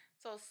right.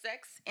 So,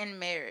 sex in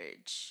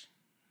marriage.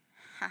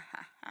 Ha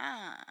ha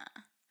ha.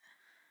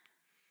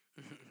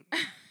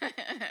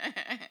 Mm-hmm.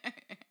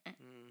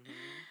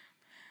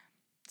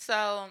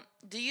 So,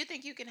 do you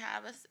think you can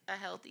have a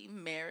healthy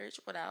marriage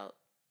without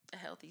a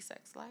healthy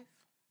sex life?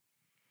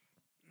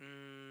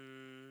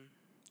 Mm,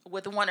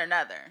 With one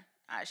another,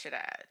 I should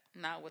add,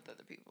 not with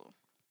other people.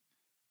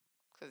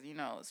 Because,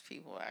 it's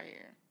people out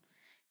here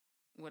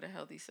with a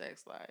healthy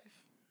sex life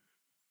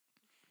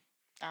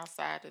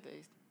outside of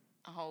the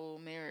whole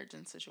marriage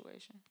and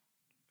situation.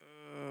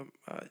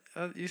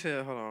 you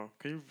said, hold on.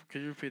 Can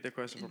you repeat the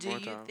question Do one more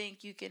you time?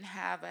 think you can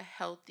have a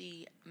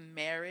healthy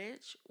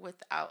marriage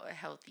without a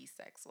healthy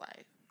sex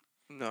life?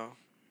 No.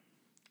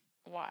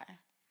 Why?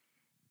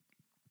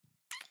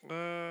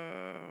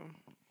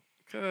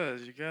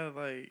 Cause you gotta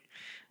like,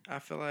 I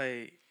feel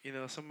like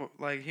some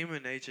like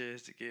human nature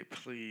is to get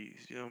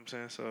pleased. You know what I'm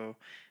saying? So,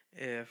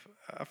 if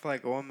I feel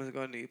like a woman's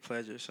gonna need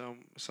pleasure some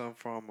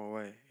form of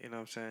way. You know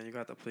what I'm saying? You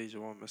got to please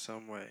your woman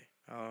some way.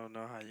 I don't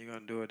know how you're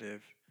gonna do it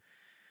if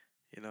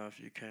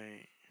you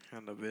can't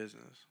handle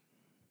business.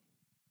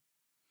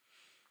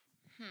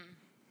 Hmm.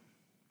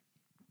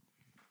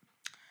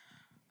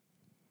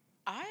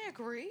 I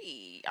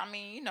agree. I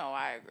mean,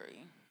 I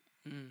agree.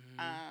 Mm-hmm.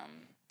 Um,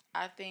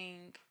 I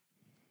think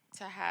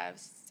to have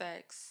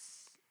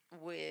sex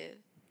with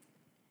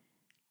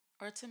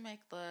or to make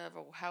love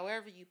or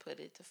however you put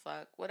it, to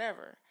fuck,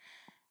 whatever.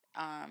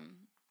 Um,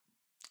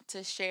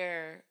 to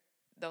share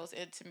those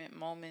intimate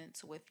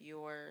moments with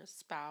your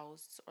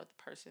spouse or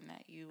the person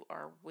that you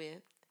are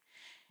with,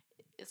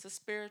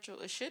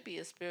 it should be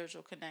a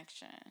spiritual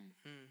connection.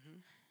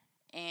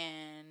 Mm-hmm.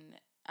 And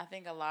I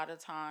think a lot of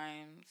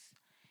times,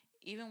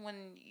 even when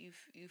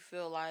you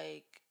feel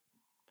like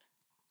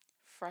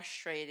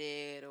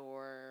frustrated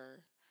or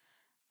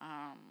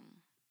um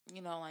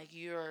like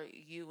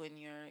you and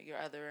your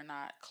other are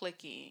not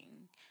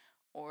clicking,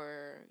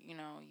 or you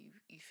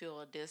feel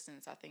a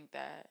distance, I think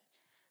that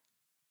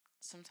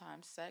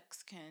sometimes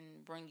sex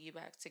can bring you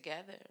back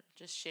together,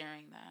 just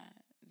sharing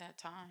that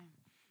time.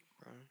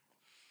 Right.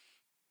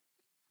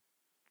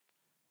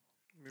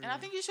 You're And I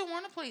right. think you should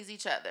want to please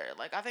each other.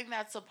 Like, I think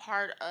that's a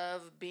part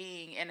of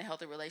being in a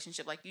healthy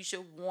relationship. Like, you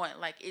should want,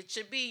 like, it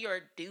should be your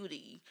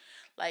duty,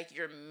 like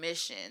your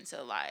mission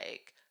to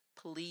like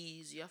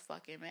please your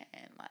fucking man.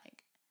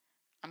 Like,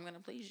 I'm gonna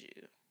please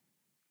you.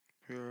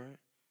 You're right.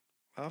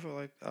 I feel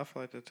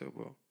like that too,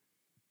 bro.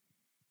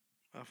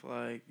 I feel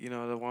like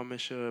the woman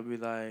should be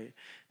like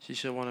she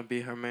should want to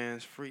be her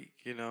man's freak.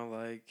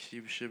 Like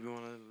she should be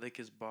want to lick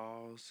his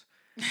balls,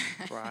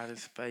 ride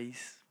his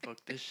face, fuck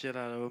this shit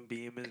out of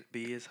him,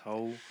 be his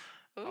hoe,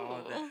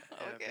 all that. Ooh,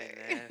 That'd be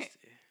okay.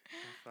 nasty.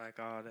 I feel like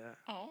all that.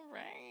 All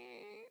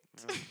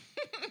right. Yeah.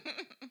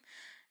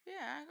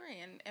 Yeah, I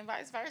agree, and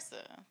vice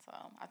versa. So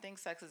I think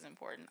sex is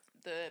important.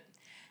 The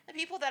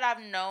people that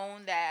I've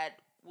known that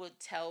would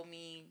tell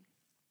me,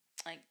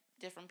 like,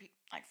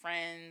 like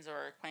friends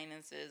or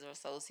acquaintances or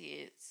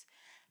associates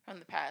from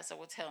the past that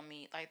would tell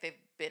me, like, they've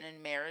been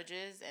in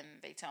marriages and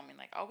they tell me,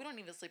 like, oh, we don't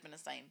even sleep in the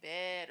same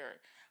bed, or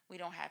we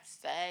don't have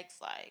sex.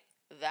 Like,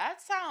 that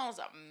sounds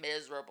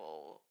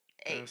miserable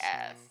That AF.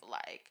 sounds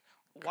Like,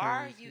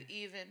 why are you crazy.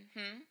 even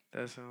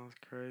That sounds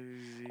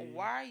crazy.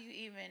 why are you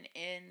even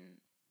in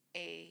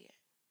a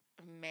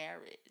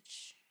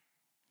marriage,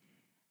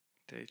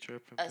 They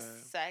tripping a bad.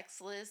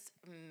 sexless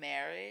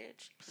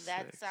marriage?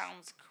 That Sex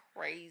sounds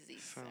crazy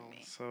to sounds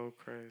me. so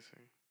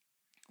crazy.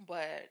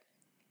 But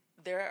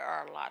there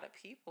are a lot of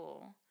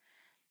people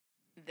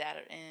that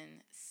are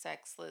in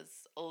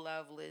sexless,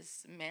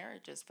 loveless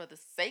marriages for the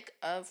sake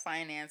of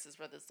finances,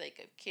 for the sake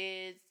of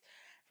kids,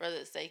 for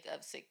the sake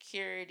of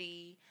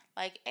security.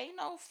 Like, ain't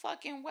no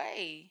fucking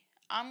way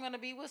I'm gonna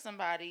be with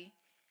somebody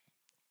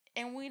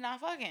and we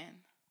not fucking.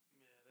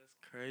 Yeah,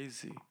 that's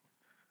crazy.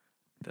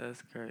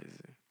 That's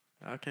crazy.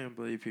 I can't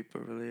believe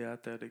people really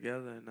out there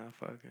together and not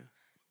fucking.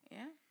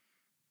 Yeah.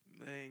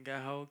 They ain't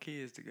got whole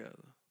kids together.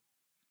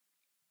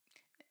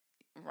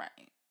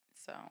 Right.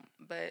 So,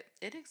 but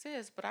it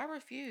exists, but I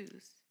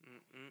refuse.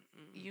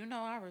 You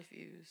know I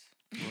refuse.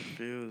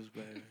 Refuse,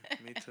 baby.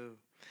 Me too.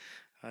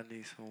 I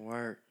need some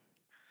work.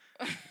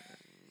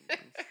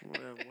 For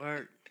that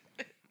work.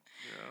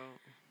 Yo.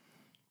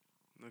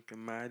 Looking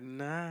mighty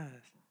nice.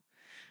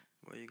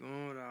 Where you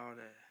going with all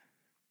that?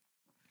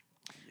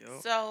 Yo.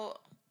 So,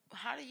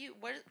 how do you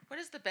what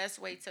is the best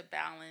way to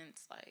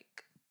balance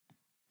like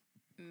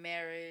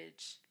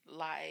marriage,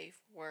 life,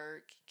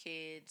 work,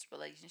 kids,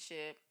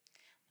 relationship?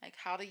 Like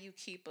how do you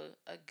keep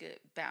a good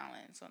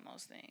balance on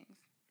those things?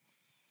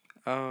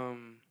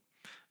 Um,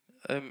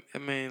 I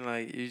mean,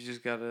 like, you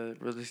just gotta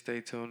really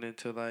stay tuned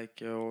into,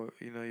 like, your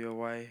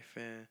wife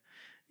and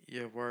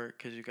your work,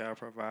 because you gotta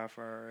provide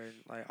for her. And,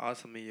 like,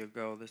 ultimately, your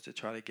goal is to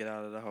try to get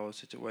out of the whole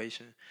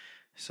situation.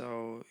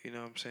 So, you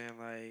know what I'm saying?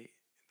 Like,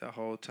 the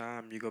whole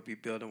time you gonna be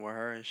building with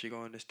her, and she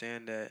gonna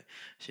understand that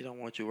she don't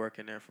want you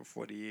working there for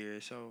 40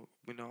 years. So,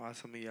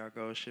 ultimately, your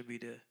goal should be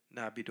to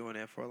not be doing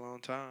that for a long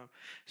time,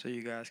 so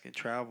you guys can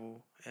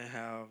travel and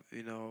have,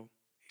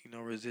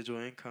 residual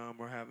income,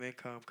 or have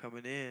income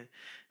coming in,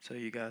 so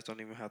you guys don't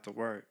even have to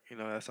work.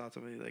 That's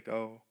ultimately the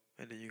goal,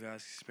 and then you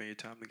guys spend your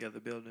time together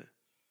building.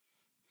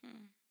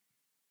 Hmm.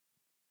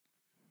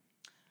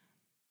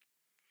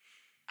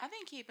 I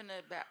think keeping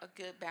a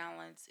good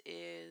balance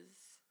is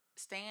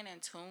staying in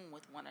tune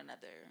with one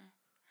another.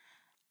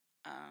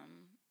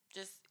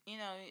 Just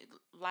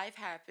life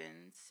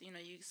happens. You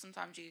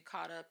sometimes you get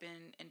caught up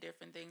in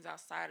different things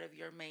outside of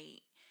your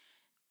mate,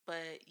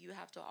 but you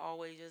have to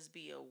always just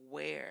be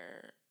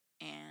aware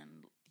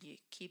and you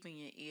keeping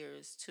your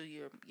ears to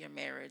your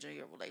marriage or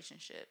your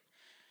relationship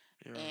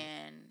You're right.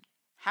 and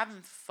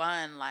having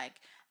fun, like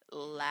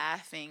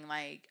laughing.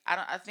 Like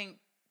I think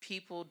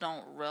people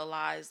don't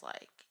realize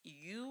like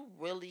you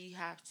really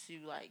have to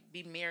like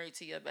be married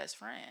to your best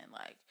friend.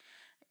 Like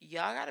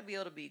y'all got to be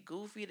able to be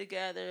goofy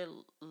together,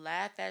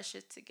 laugh at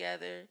shit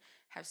together,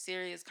 have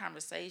serious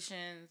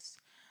conversations.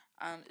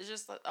 It's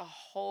just like a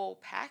whole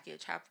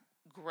package. Have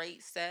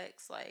great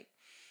sex. Like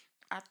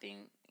I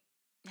think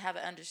have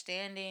an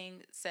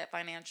understanding, set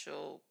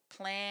financial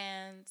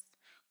plans,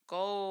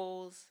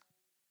 goals.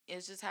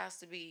 It just has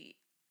to be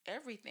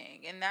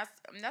everything, and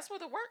that's where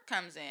the work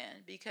comes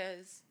in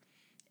because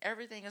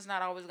everything is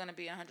not always going to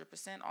be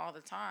 100% all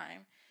the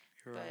time,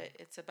 You're but right.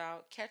 it's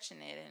about catching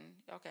it and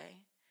okay,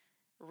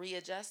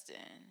 readjusting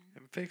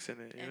And fixing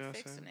it, you and know what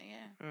I'm fixing saying?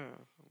 it. Yeah.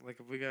 Yeah. Like,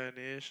 if we got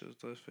any issues,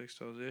 let's fix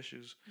those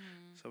issues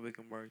Mm, so we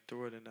can work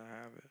through it and not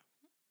have it.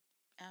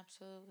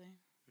 absolutely,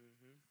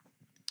 Hmm.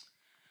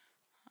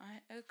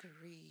 I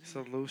agree.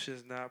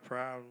 Solutions, not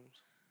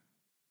problems.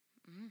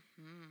 Hmm.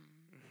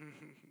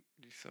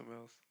 You something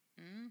else.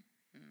 Hmm.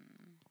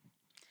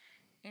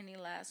 Any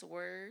last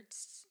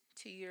words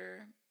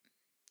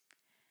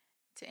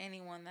to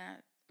anyone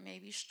that may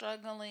be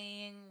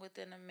struggling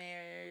within a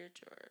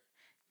marriage or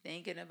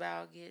thinking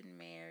about getting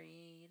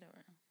married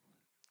or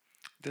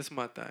This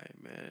my thing,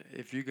 man.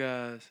 If you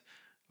guys,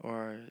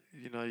 or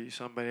you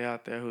somebody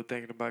out there who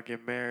thinking about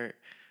getting married,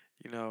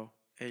 you know,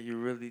 and you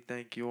really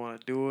think you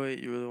want to do it,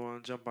 you really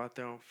want to jump out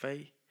there on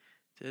faith,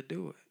 just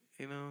do it.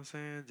 You know what I'm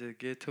saying? Just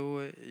get to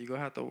it. You gonna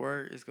have to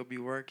work. It's gonna be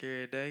work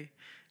every day,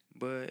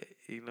 but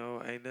ain't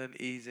nothing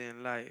easy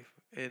in life.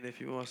 And if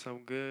you want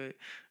something good,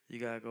 you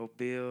gotta go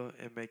build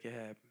and make it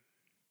happen.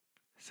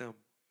 Simple.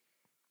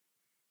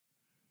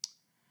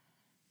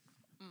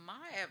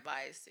 my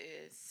advice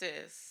is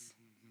sis,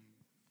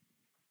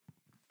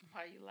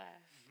 why you laugh?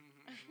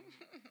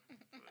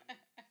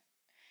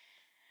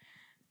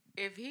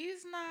 If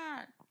he's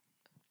not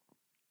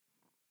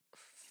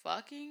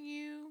fucking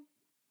you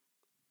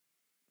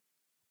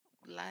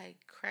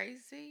like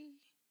crazy,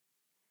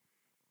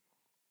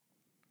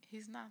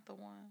 he's not the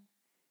one.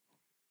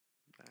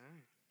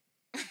 Dang.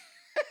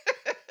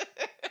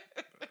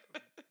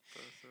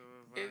 That's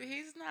If advice.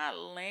 he's not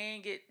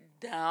laying it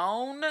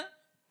down,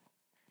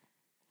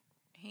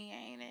 he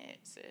ain't it,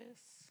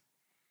 sis.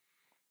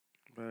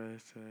 But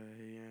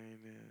he ain't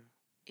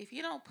If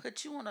he don't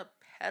put you on a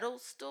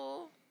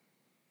pedestal,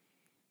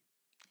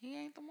 he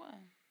ain't the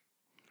one.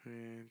 he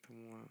ain't the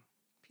one.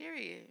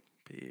 Period.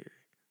 Period.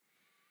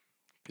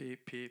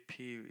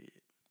 Period.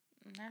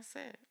 And that's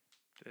it.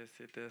 That's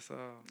it. That's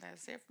all.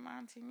 That's it from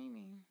Auntie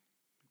Mimi.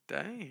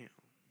 Damn.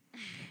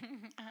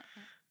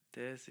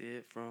 That's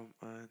it from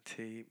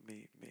Auntie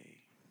Mimi.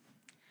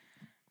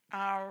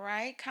 All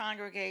right,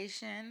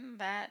 congregation,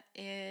 that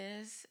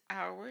is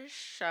our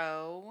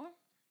show.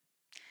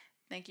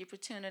 Thank you for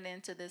tuning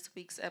in to this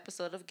week's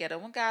episode of Ghetto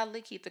and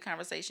Godly. Keep the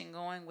conversation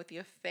going with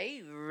your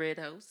favorite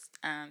host,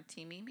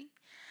 Auntie Mimi.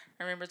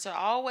 Remember to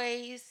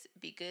always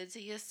be good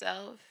to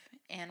yourself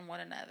and one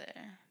another.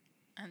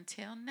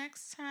 Until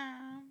next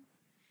time,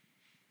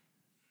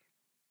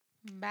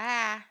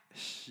 bye.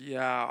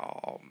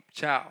 Y'all.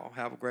 Ciao.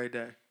 Have a great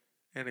day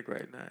and a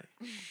great night.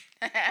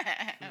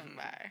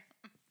 Bye.